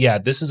 okay,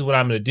 this is what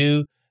I'm going to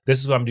do. This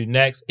is what I'm going to do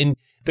next. And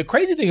the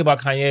crazy thing about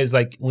Kanye is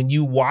like when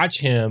you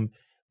watch him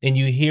and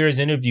you hear his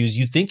interviews,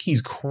 you think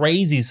he's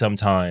crazy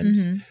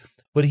sometimes.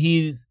 But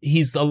he's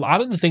a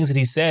lot of the things that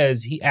he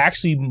says, he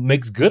actually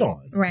makes good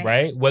on,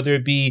 right? Whether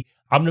it be,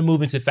 I'm going to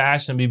move into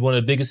fashion and be one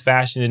of the biggest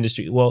fashion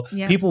industry. Well,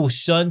 people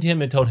shunned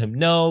him and told him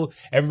no.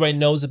 Everybody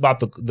knows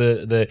about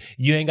the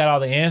you ain't got all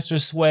the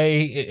answers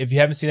sway. If you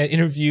haven't seen that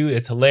interview,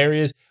 it's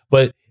hilarious.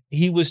 But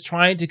he was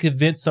trying to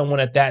convince someone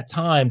at that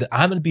time that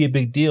I'm going to be a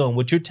big deal. And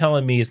what you're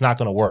telling me is not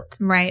going to work.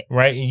 Right.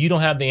 And you don't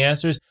have the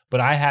answers,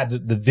 but I have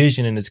the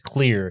vision and it's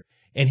clear.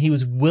 And he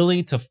was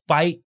willing to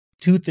fight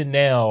tooth and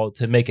nail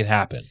to make it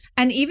happen.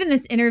 And even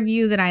this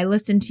interview that I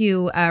listened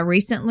to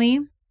recently,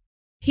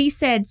 he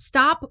said,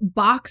 stop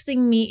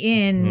boxing me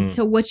in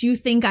to what you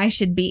think I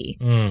should be.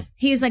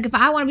 He's like, if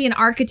I want to be an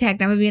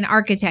architect, I'm going to be an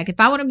architect. If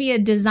I want to be a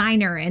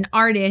designer, an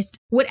artist,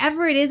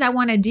 whatever it is I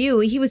want to do.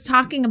 He was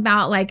talking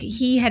about like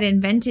he had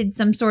invented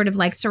some sort of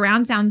like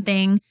surround sound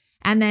thing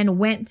and then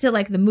went to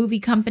like the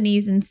movie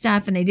companies and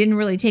stuff and they didn't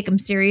really take him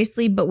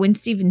seriously. But when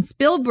Steven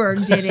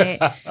Spielberg did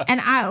it, and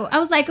I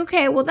was like,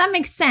 okay, well, that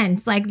makes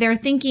sense. Like they're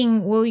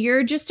thinking, well,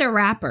 you're just a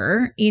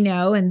rapper,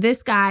 and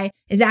this guy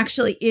is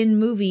actually in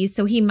movies,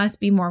 so he must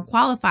be more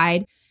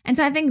qualified. And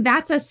so I think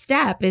that's a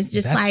step is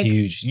just that's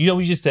huge.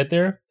 We just sit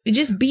there.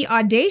 Just be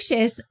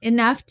audacious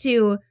enough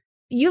to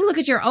you look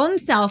at your own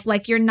self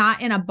like you're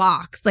not in a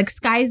box, like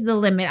sky's the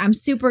limit. I'm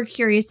super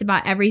curious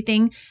about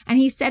everything. And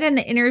he said in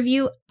the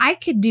interview, I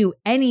could do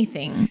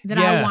anything that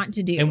I want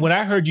to do. And what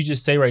I heard you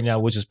just say right now,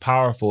 which is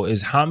powerful,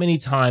 is how many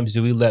times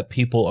do we let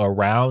people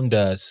around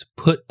us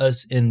put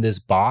us in this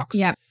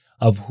box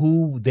of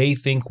who they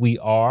think we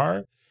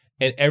are?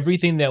 And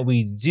everything that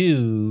we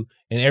do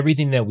and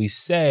everything that we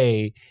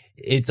say,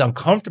 it's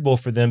uncomfortable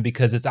for them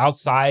because it's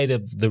outside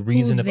of the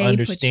reason of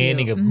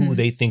understanding of who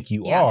they think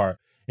you are.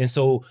 And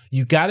so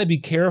you got to be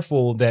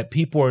careful that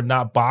people are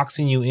not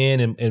boxing you in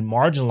and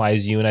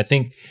marginalize you. And I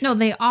think no,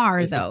 they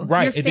are though.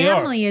 Right, your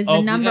family is the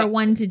number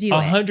one to do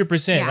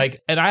 100%.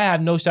 Like, and I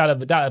have no shot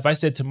of a doubt. If I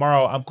said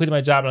tomorrow I'm quitting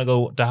my job and I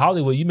go to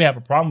Hollywood, you may have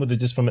a problem with it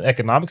just from an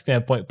economic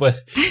standpoint. But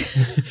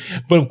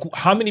but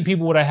how many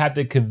people would I have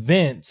to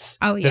convince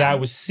that I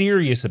was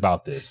serious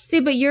about this? See,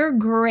 but you're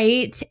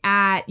great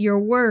at your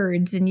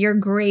words and you're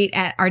great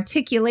at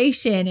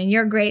articulation and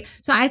you're great.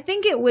 So I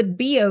think it would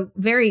be a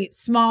very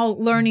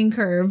small learning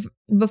curve curve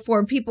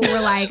before people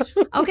were like,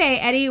 okay,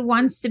 Eddie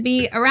wants to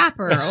be a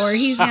rapper or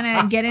he's going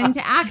to get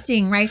into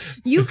acting, right?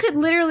 You could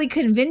literally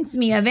convince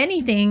me of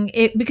anything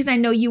because I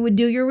know you would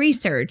do your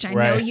research. I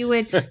know you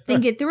would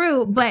think it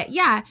through. But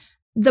yeah,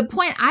 the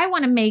point I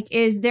want to make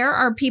is there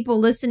are people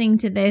listening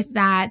to this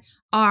that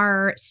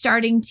are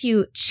starting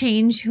to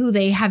change who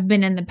they have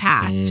been in the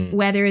past,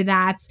 whether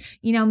that's,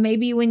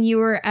 maybe when you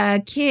were a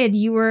kid,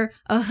 you were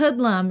a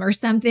hoodlum or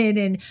something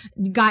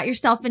and got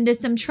yourself into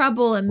some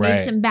trouble and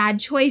made some bad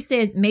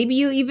choices. Maybe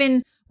you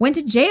even went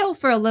to jail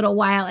for a little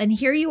while and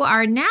here you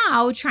are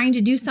now trying to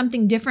do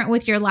something different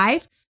with your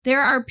life.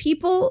 There are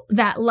people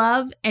that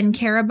love and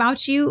care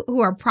about you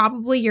who are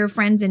probably your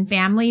friends and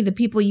family, the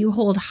people you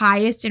hold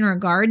highest in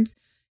regards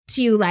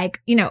to,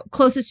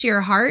 closest to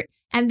your heart.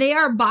 And they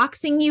are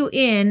boxing you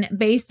in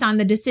based on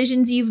the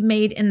decisions you've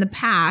made in the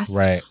past,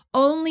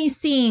 only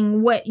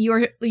seeing what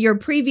your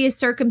previous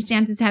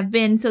circumstances have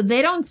been. So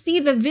they don't see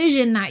the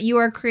vision that you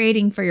are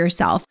creating for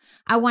yourself.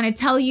 I want to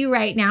tell you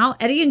right now,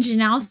 Eddie and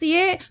Janelle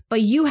see it, but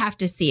you have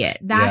to see it.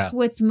 That's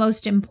what's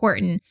most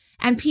important.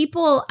 And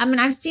people,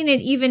 I've seen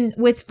it even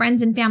with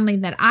friends and family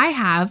that I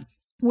have,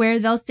 where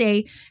they'll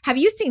say, have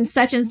you seen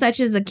such and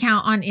such's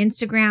account on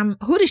Instagram?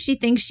 Who does she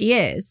think she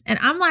is? And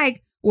I'm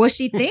like, well,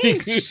 she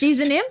thinks she's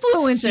an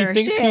influencer.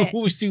 She thinks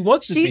who she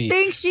wants to be. She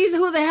thinks she's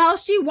who the hell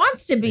she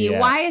wants to be.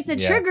 Why is it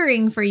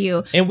triggering for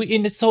you? And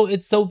it's so.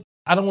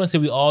 I don't want to say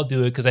we all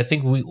do it because I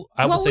think we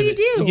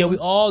do. Yeah, we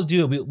all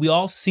do. We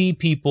all see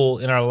people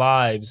in our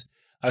lives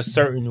a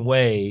certain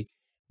way,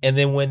 and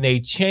then when they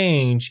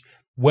change,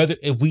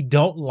 if we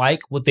don't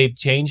like what they've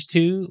changed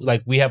to,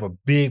 like we have a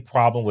big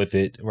problem with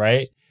it,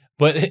 right?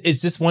 But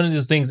it's just one of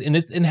those things. And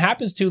it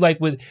happens to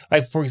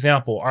for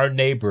example, our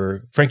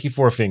neighbor, Frankie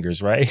Four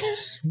Fingers, right?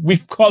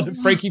 We've called him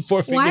Frankie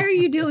Four Fingers. Why are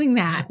you doing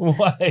that?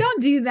 Why?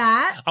 Don't do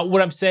that.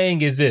 What I'm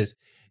saying is this,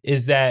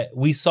 is that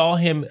we saw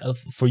him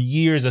for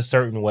years a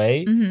certain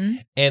way.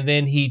 And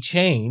then he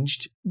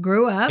changed.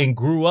 Grew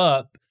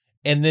up.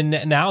 And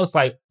then now it's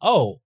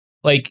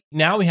like,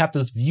 now we have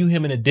to view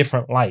him in a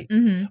different light.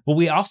 But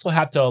we also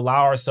have to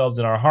allow ourselves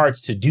in our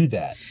hearts to do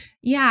that.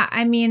 Yeah,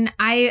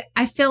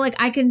 I feel like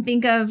I can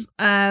think of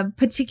a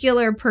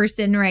particular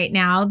person right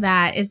now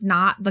that is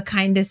not the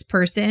kindest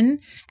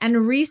person.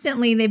 And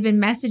recently they've been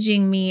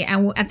messaging me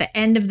and at the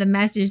end of the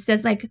message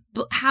says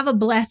have a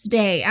blessed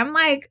day. I'm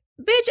like,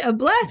 bitch, a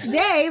blessed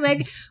day?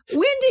 Like,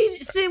 when did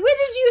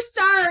you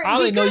start? I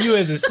only know you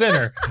as a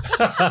sinner.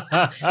 But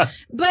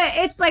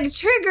it's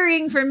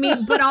triggering for me.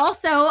 But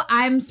also,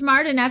 I'm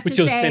smart enough to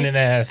say, your sinning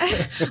ass.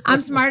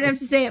 I'm smart enough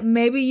to say,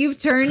 maybe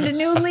you've turned a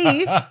new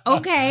leaf.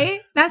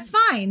 Okay, that's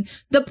fine.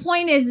 The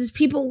point is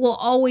people will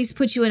always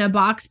put you in a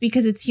box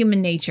because it's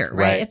human nature,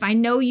 right? If I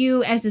know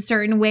you as a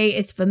certain way,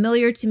 it's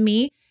familiar to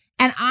me.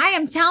 And I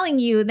am telling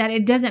you that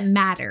it doesn't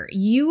matter.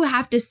 You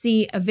have to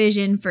see a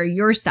vision for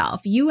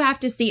yourself. You have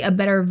to see a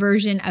better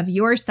version of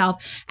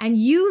yourself. And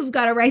you've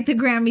got to write the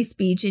Grammy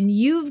speech and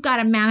you've got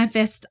to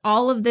manifest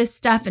all of this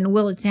stuff and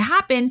will it to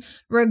happen,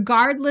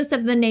 regardless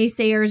of the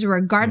naysayers,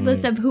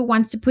 regardless of who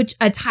wants to put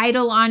a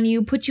title on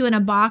you, put you in a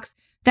box.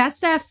 That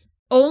stuff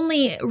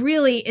only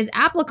really is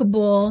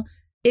applicable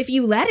if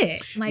you let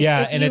it.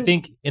 And I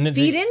think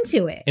feed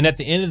into it. And at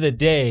the end of the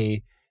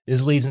day,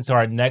 this leads into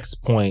our next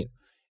point.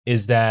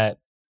 Is that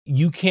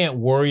you can't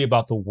worry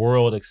about the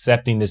world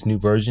accepting this new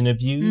version of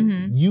you.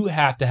 You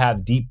have to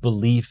have deep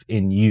belief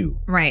in you.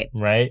 Right.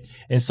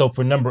 And so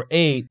for number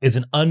 8 is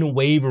an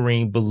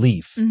unwavering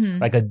belief,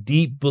 like a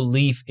deep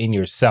belief in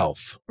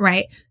yourself.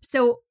 Right.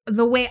 So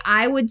the way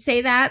I would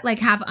say that,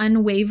 have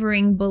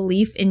unwavering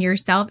belief in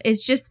yourself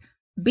is just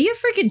be a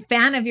freaking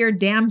fan of your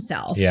damn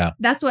self. Yeah.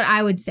 That's what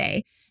I would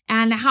say.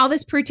 And how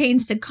this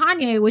pertains to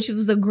Kanye, which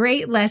was a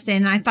great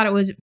lesson. I thought it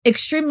was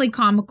extremely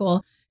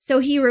comical. So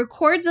he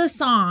records a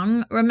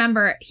song.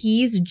 Remember,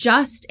 he's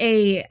just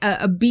a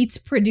beats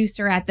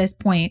producer at this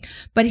point,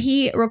 but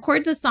he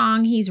records a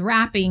song. He's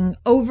rapping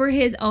over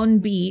his own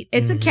beat.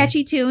 It's a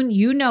catchy tune.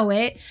 You know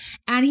it.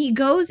 And he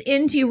goes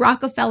into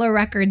Rockefeller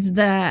Records,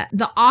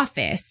 the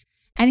office,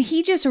 and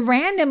he just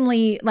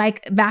randomly,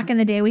 back in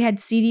the day, we had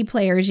CD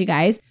players, you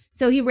guys.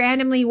 So he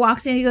randomly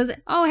walks in. He goes,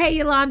 "Oh, hey,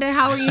 Yolanda,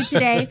 how are you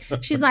today?"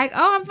 She's like,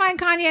 "Oh, I'm fine,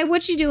 Kanye.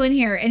 What you doing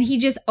here?" And he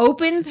just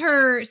opens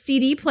her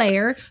CD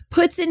player,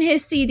 puts in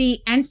his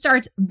CD, and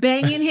starts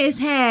banging his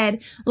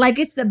head like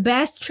it's the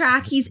best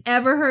track he's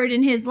ever heard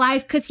in his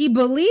life because he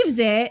believes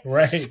it.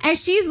 Right. And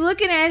she's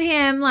looking at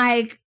him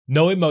like,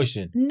 no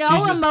emotion.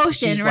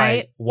 She's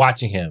right?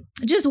 Watching him.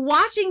 Just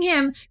watching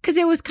him because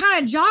it was kind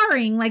of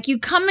jarring. You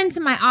come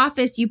into my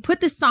office, you put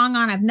this song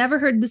on. I've never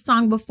heard the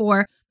song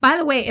before. By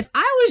the way, if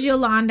I was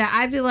Yolanda,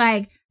 I'd be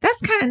like,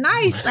 that's kind of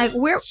nice.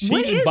 What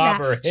is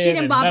that? She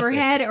didn't bob her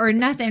head or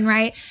nothing,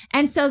 right?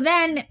 And so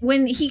then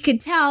when he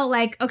could tell,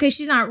 okay,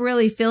 she's not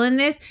really feeling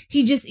this,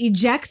 he just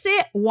ejects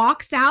it,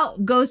 walks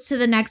out, goes to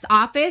the next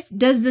office,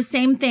 does the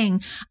same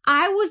thing.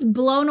 I was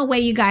blown away,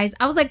 you guys.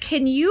 I was like,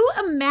 can you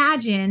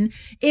imagine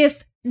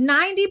if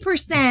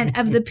 90%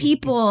 of the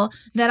people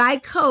that I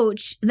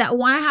coach that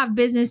want to have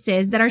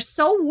businesses that are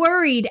so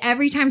worried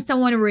every time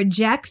someone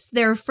rejects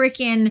their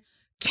freaking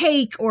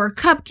cake or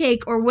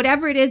cupcake or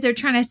whatever it is they're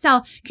trying to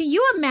sell. Can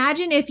you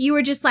imagine if you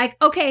were just like,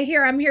 okay,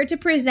 here, I'm here to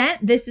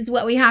present. This is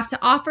what we have to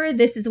offer.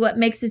 This is what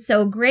makes it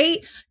so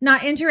great.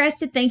 Not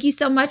interested. Thank you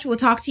so much. We'll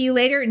talk to you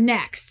later.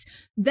 Next.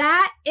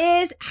 That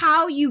is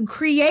how you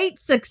create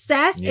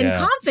success and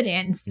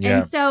confidence. Yeah.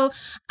 And so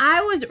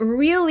I was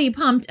really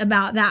pumped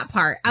about that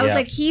part. I was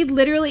like, he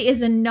literally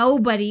is a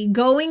nobody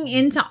going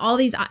into all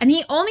these, and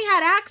he only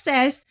had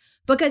access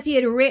because he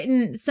had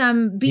written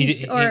some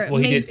beats he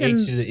made did some,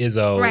 H to the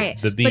Izzo,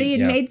 right? The beat, but he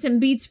had made some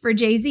beats for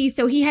Jay-Z,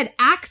 so he had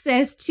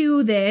access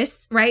to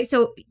this, right?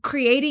 So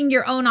creating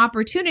your own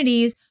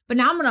opportunities. But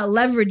now I'm going to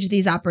leverage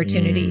these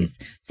opportunities.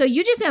 So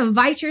you just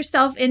invite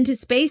yourself into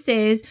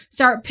spaces,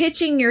 start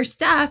pitching your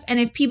stuff. And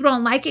if people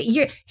don't like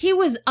it, he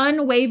was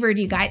unwavered,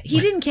 you guys. He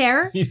didn't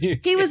care.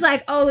 He was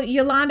like, oh,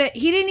 Yolanda,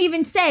 he didn't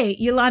even say,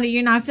 Yolanda,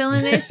 you're not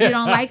feeling this. You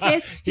don't like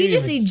this. He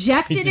just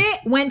ejected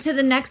it, went to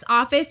the next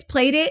office,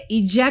 played it,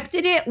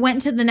 ejected it,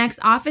 went to the next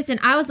office. And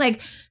I was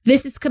like,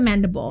 this is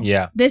commendable.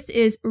 Yeah. This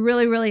is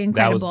really, really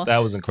incredible. That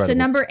was incredible. So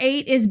number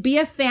 8 is be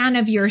a fan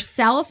of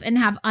yourself and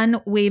have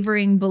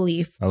unwavering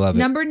belief. I love it.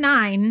 Number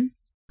 9,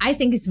 I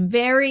think is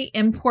very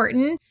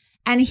important.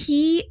 And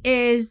he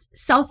is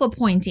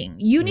self-appointing.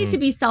 You need to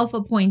be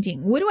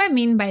self-appointing. What do I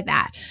mean by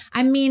that?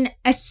 I mean,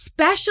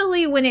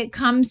 especially when it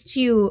comes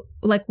to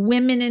like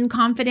women in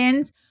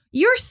confidence,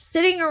 you're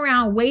sitting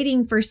around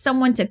waiting for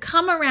someone to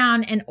come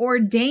around and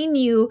ordain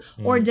you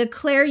or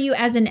declare you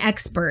as an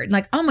expert.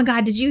 Like, oh my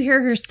God, did you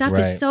hear her stuff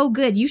is so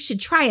good? You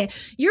should try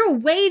it. You're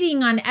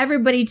waiting on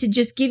everybody to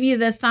just give you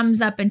the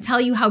thumbs up and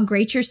tell you how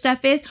great your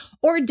stuff is.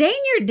 Ordain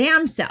your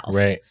damn self.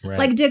 Right.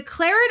 Like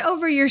declare it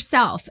over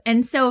yourself.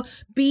 And so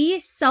be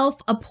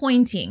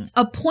self-appointing.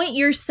 Appoint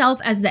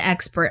yourself as the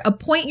expert.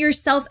 Appoint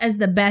yourself as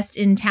the best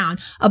in town.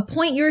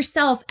 Appoint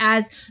yourself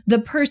as the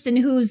person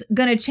who's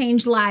going to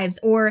change lives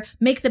or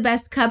make the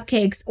best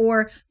cupcakes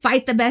or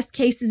fight the best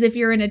cases if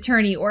you're an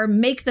attorney or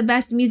make the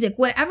best music.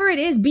 Whatever it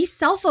is, be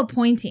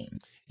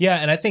self-appointing. Yeah.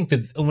 And I think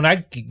that when I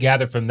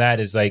gather from that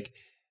is like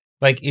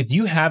if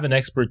you have an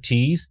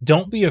expertise,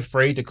 don't be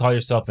afraid to call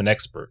yourself an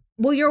expert.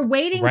 Well, you're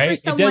waiting for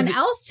someone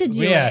else to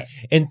do it.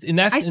 And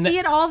that's I see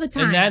it all the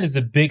time. And that is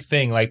a big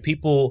thing. Like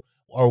people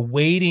are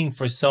waiting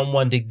for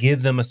someone to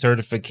give them a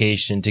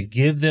certification, to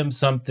give them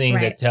something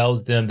that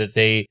tells them that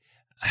they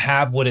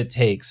have what it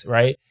takes,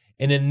 right?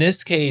 And in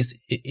this case,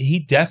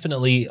 he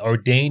definitely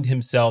ordained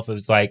himself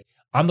as like,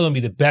 I'm going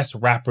to be the best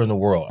rapper in the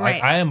world.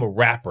 Right. I am a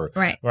rapper.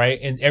 Right.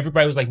 And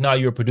everybody was like, no,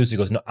 you're a producer. He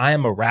goes, no, I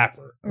am a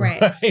rapper.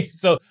 Right.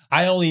 So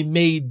I only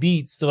made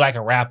beats so I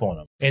can rap on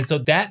them. And so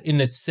that in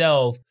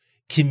itself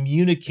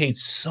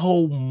communicates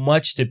so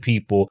much to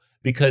people,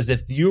 because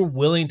if you're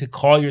willing to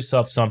call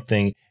yourself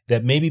something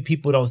that maybe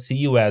people don't see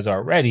you as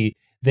already,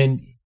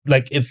 then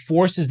like it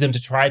forces them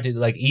to try to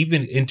like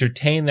even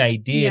entertain the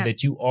idea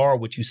that you are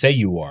what you say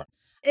you are.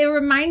 It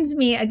reminds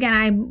me, again,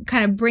 I'm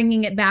kind of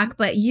bringing it back,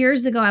 but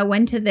years ago, I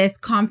went to this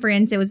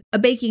conference. It was a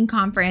baking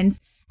conference.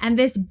 And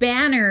this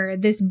banner,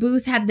 this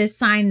booth had this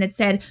sign that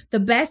said, the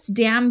best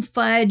damn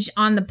fudge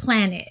on the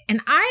planet.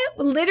 And I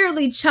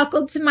literally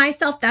chuckled to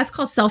myself. That's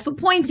called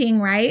self-appointing,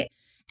 right?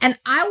 And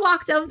I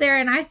walked over there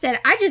and I said,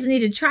 I just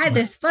need to try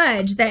this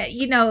fudge that,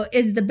 you know,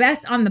 is the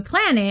best on the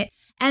planet.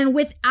 And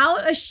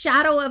without a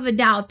shadow of a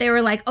doubt, they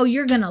were like, oh,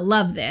 you're going to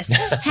love this.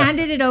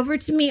 Handed it over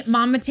to me.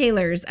 Mama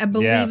Taylor's, I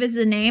believe is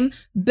the name.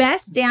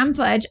 Best damn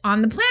fudge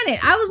on the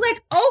planet. I was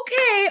like,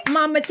 okay,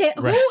 Mama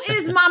Taylor. Who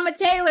is Mama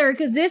Taylor?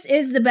 Because this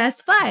is the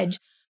best fudge.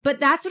 But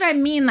that's what I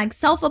mean. Like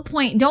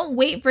self-appoint. Don't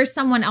wait for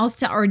someone else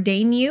to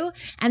ordain you.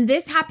 And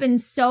this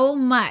happens so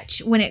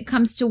much when it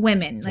comes to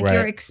women. Like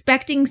you're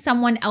expecting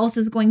someone else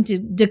is going to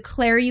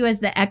declare you as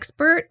the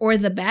expert or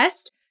the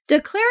best.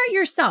 Declare it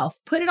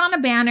yourself, put it on a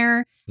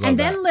banner, and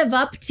then live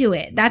up to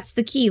it. That's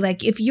the key.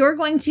 Like if you're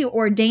going to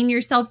ordain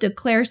yourself,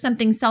 declare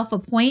something,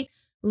 self-appoint,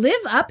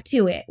 live up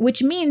to it,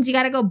 which means you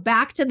got to go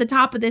back to the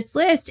top of this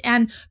list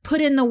and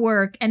put in the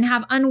work and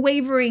have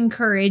unwavering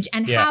courage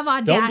and have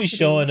audacity. Don't be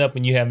showing up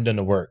when you haven't done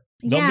the work.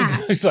 Don't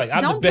be it's like,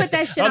 don't put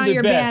that shit on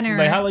your banner.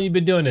 Like, how long you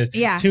been doing this?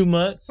 2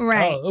 months?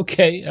 Right. Oh,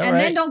 okay. All and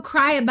then don't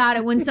cry about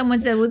it when someone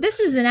says, well,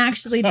 this isn't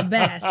actually the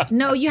best.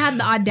 No, you had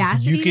the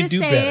audacity to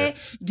say it,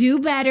 do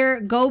better,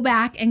 go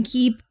back and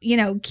keep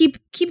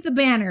the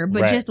banner,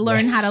 but just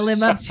learn how to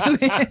live up to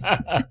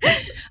it.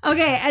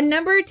 Okay. And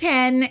number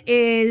 10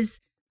 is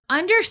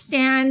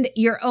understand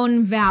your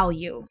own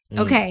value.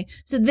 Okay.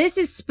 So this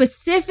is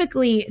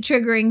specifically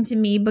triggering to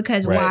me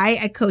because why?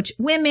 I coach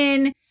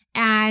women.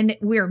 And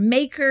we're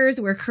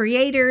makers, we're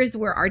creators,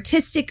 we're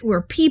artistic,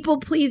 we're people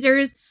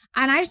pleasers.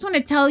 And I just want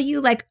to tell you,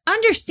 like,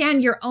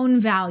 understand your own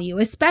value,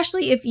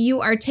 especially if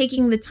you are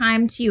taking the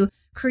time to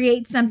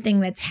create something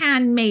that's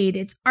handmade,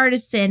 it's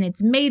artisan,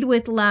 it's made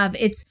with love,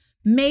 it's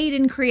made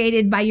and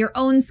created by your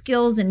own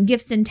skills and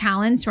gifts and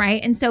talents,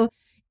 right? And so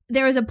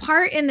there was a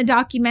part in the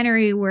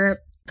documentary where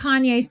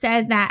Kanye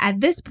says that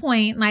at this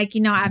point, like, you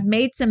know, I've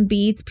made some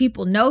beats,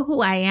 people know who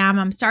I am,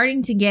 I'm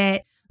starting to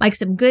get like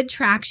some good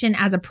traction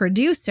as a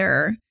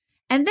producer.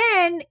 And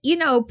then, you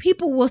know,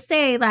 people will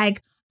say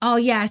like, oh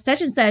yeah,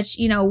 such and such,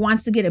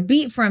 wants to get a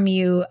beat from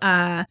you.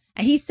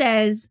 He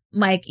says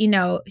like,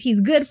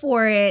 he's good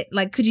for it.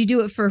 Like, could you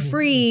do it for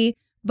free?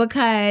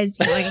 Because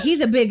he's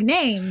a big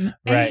name.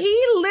 And Right.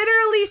 he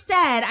literally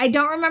said, I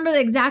don't remember the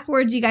exact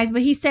words, you guys,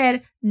 but he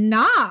said,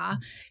 nah.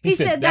 He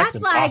said, that's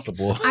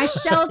impossible. like, I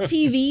sell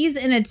TVs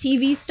in a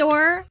TV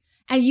store.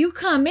 And you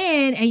come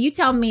in and you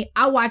tell me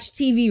I watch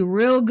TV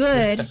real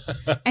good.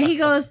 And he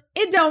goes,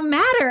 it don't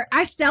matter.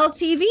 I sell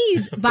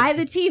TVs. Buy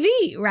the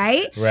TV,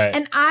 right? Right.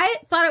 And I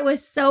thought it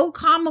was so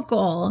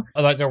comical.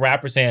 Like a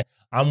rapper saying,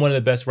 I'm one of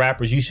the best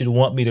rappers. You should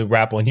want me to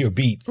rap on your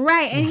beats.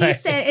 Right. And he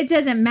said, it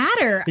doesn't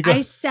matter. He goes-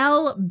 I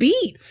sell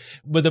beats.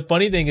 But the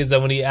funny thing is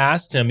that when he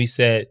asked him, he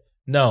said,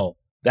 no,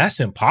 that's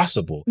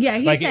impossible. Yeah,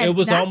 he like said, it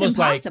was that's almost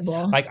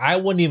impossible. like I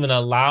wouldn't even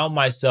allow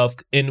myself.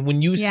 And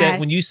when you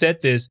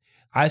said this,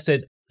 I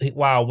said,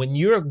 wow, when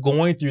you're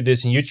going through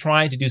this and you're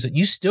trying to do something,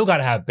 you still got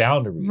to have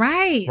boundaries.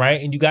 Right.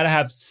 Right. And you got to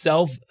have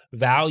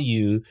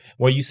self-value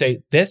where you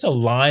say, there's a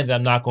line that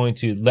I'm not going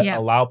to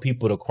allow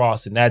people to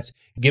cross. And that's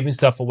giving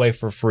stuff away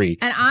for free.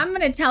 And I'm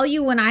going to tell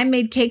you, when I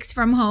made cakes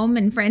from home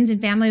and friends and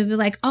family would be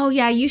like, oh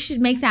yeah, you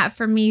should make that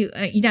for me.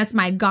 It's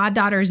my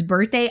goddaughter's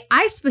birthday.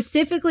 I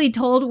specifically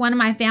told one of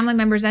my family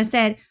members, I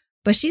said,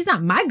 but she's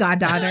not my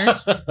goddaughter.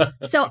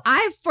 So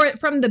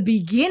from the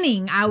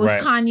beginning, I was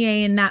Right.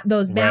 Kanye in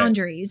those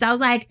boundaries. Right. I was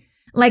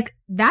like,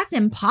 that's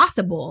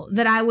impossible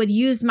that I would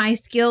use my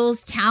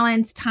skills,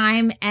 talents,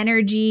 time,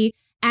 energy,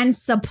 and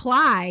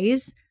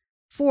supplies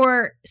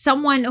for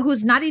someone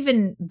who's not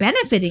even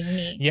benefiting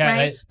me. Yeah,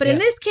 right. But in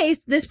this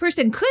case, this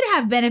person could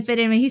have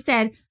benefited me. He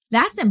said,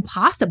 that's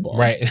impossible.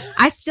 Right.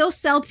 I still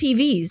sell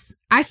TVs.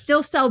 I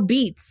still sell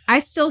beats. I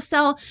still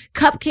sell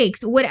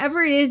cupcakes.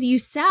 Whatever it is you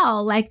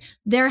sell, like,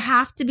 there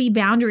have to be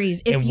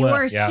boundaries. If you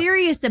are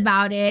serious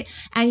about it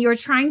and you're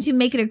trying to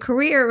make it a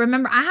career,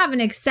 remember, I have an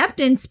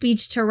acceptance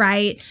speech to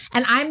write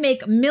and I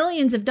make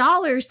millions of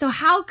dollars. So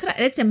how could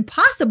it's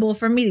impossible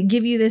for me to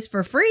give you this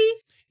for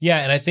free. Yeah,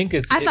 and I think I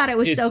thought it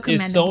was so commendable.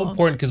 It's so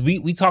important because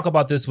we talk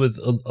about this with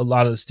a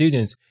lot of the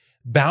students.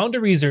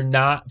 Boundaries are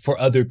not for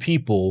other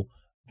people.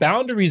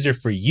 Boundaries are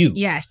for you.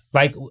 Yes.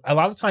 Like, a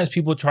lot of times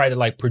people try to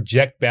like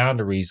project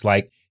boundaries,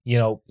 like,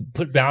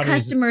 put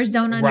boundaries. Customers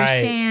don't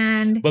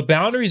understand. But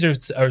boundaries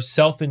are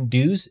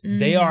self-induced. Mm-hmm.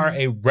 They are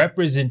a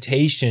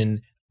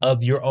representation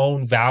of your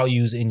own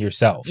values in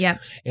yourself.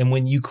 Yep. And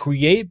when you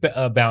create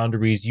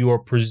boundaries, you are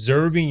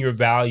preserving your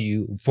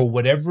value for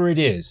whatever it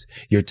is,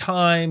 your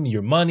time,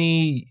 your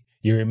money,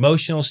 your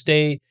emotional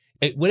state,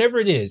 whatever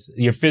it is,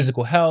 your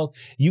physical health.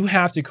 You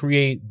have to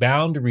create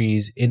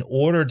boundaries in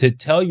order to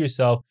tell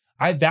yourself,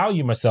 I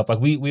value myself. Like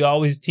we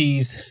always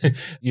tease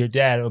your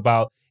dad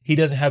about he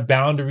doesn't have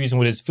boundaries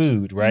with his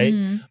food, right?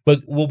 Mm-hmm.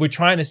 But what we're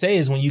trying to say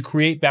is when you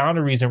create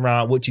boundaries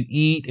around what you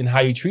eat and how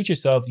you treat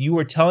yourself, you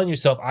are telling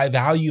yourself, I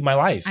value my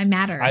life. I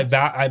matter.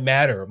 I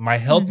matter. My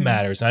health mm-hmm.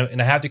 matters.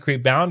 And I have to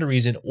create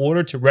boundaries in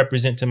order to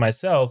represent to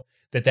myself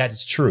that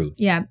is true.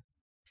 Yeah.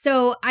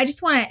 So I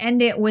just want to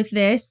end it with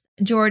this.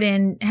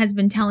 Jordan has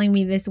been telling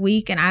me this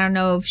week, and I don't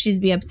know if she's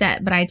be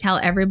upset, but I tell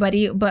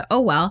everybody, but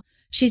oh well.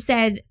 She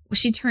said,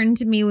 she turned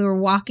to me, we were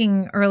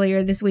walking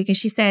earlier this week, and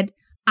she said,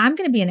 I'm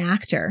going to be an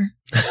actor.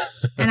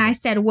 And I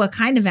said, what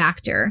kind of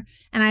actor?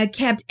 And I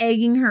kept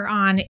egging her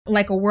on,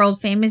 like a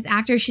world famous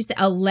actor. She said,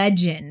 a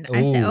legend. Ooh.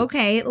 I said,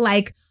 okay,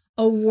 like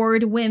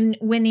award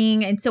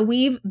winning. And so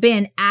we've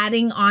been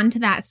adding on to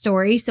that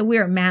story. So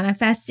we're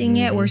manifesting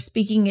it. We're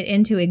speaking it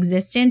into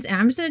existence. And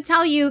I'm just going to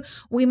tell you,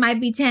 we might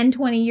be 10,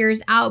 20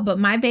 years out, but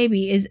my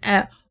baby is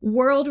a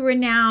world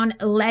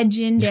renowned,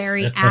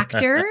 legendary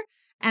actor.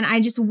 And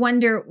I just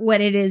wonder what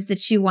it is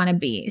that you want to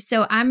be.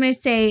 So I'm going to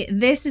say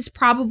this is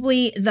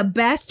probably the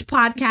best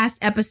podcast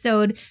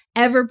episode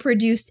ever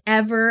produced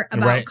ever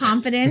about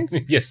confidence.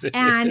 Yes, it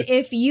and is.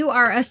 If you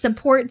are a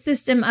support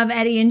system of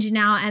Eddie and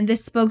Janelle and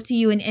this spoke to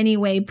you in any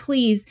way,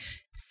 please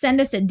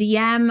send us a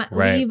DM,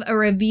 leave a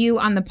review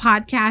on the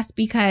podcast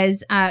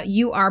because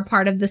you are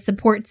part of the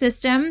support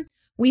system.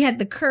 We had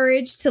the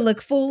courage to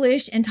look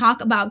foolish and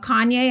talk about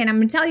Kanye. And I'm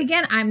going to tell you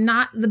again, I'm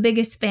not the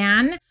biggest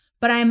fan,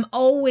 but I'm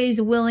always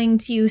willing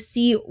to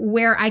see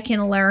where I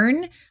can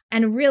learn.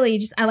 And really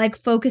just, I like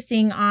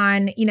focusing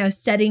on,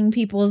 studying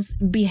people's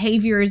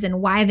behaviors and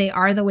why they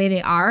are the way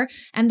they are.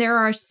 And there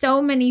are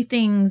so many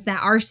things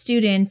that our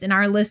students and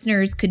our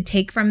listeners could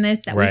take from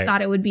this that we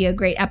thought it would be a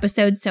great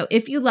episode. So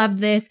if you loved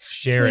this,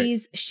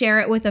 please share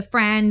it with a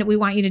friend. We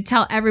want you to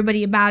tell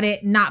everybody about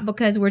it, not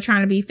because we're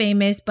trying to be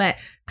famous, but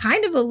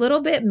kind of a little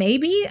bit,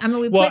 maybe. I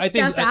mean, we put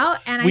stuff out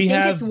and I think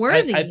it's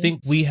worthy. I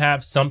think we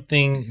have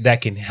something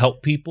that can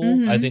help people.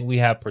 Mm-hmm. I think we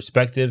have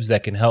perspectives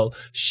that can help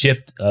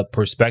shift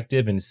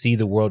perspective and see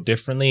the world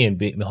differently,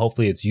 and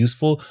hopefully it's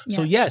useful. Yeah.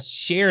 So yes,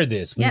 share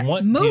this. We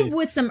want move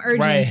with some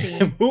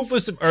urgency. Move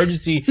with some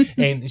urgency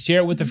and share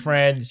it with a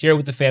friend, share it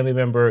with a family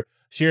member,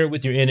 share it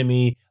with your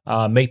enemy,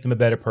 make them a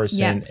better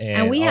person.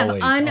 And we have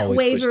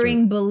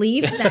unwavering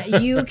belief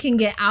that you can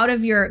get out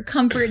of your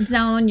comfort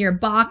zone, your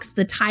box,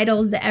 the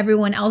titles that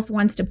everyone else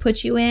wants to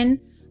put you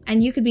in,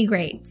 and you could be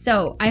great.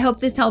 So I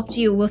hope this helped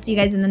you. We'll see you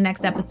guys in the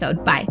next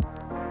episode. Bye.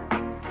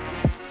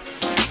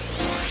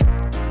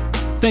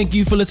 Thank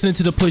you for listening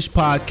to the Push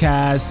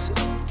Podcast.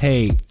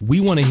 Hey,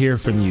 we want to hear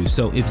from you.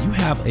 So if you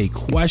have a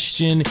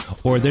question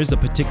or there's a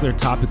particular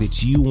topic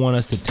that you want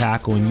us to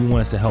tackle and you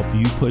want us to help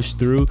you push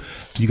through,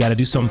 you got to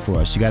do something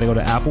for us. You got to go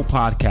to Apple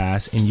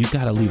Podcasts and you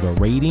got to leave a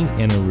rating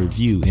and a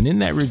review. And in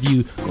that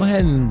review, go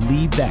ahead and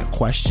leave that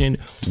question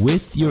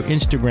with your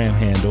Instagram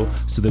handle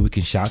so that we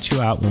can shout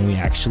you out when we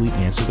actually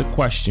answer the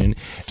question.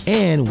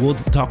 And we'll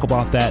talk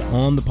about that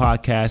on the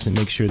podcast and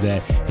make sure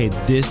that, hey,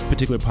 this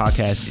particular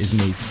podcast is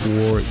made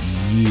for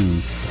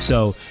you.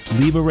 So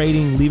leave a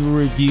rating, leave a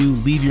review,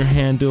 leave your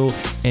handle,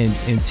 and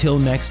until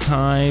next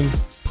time,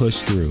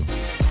 push through.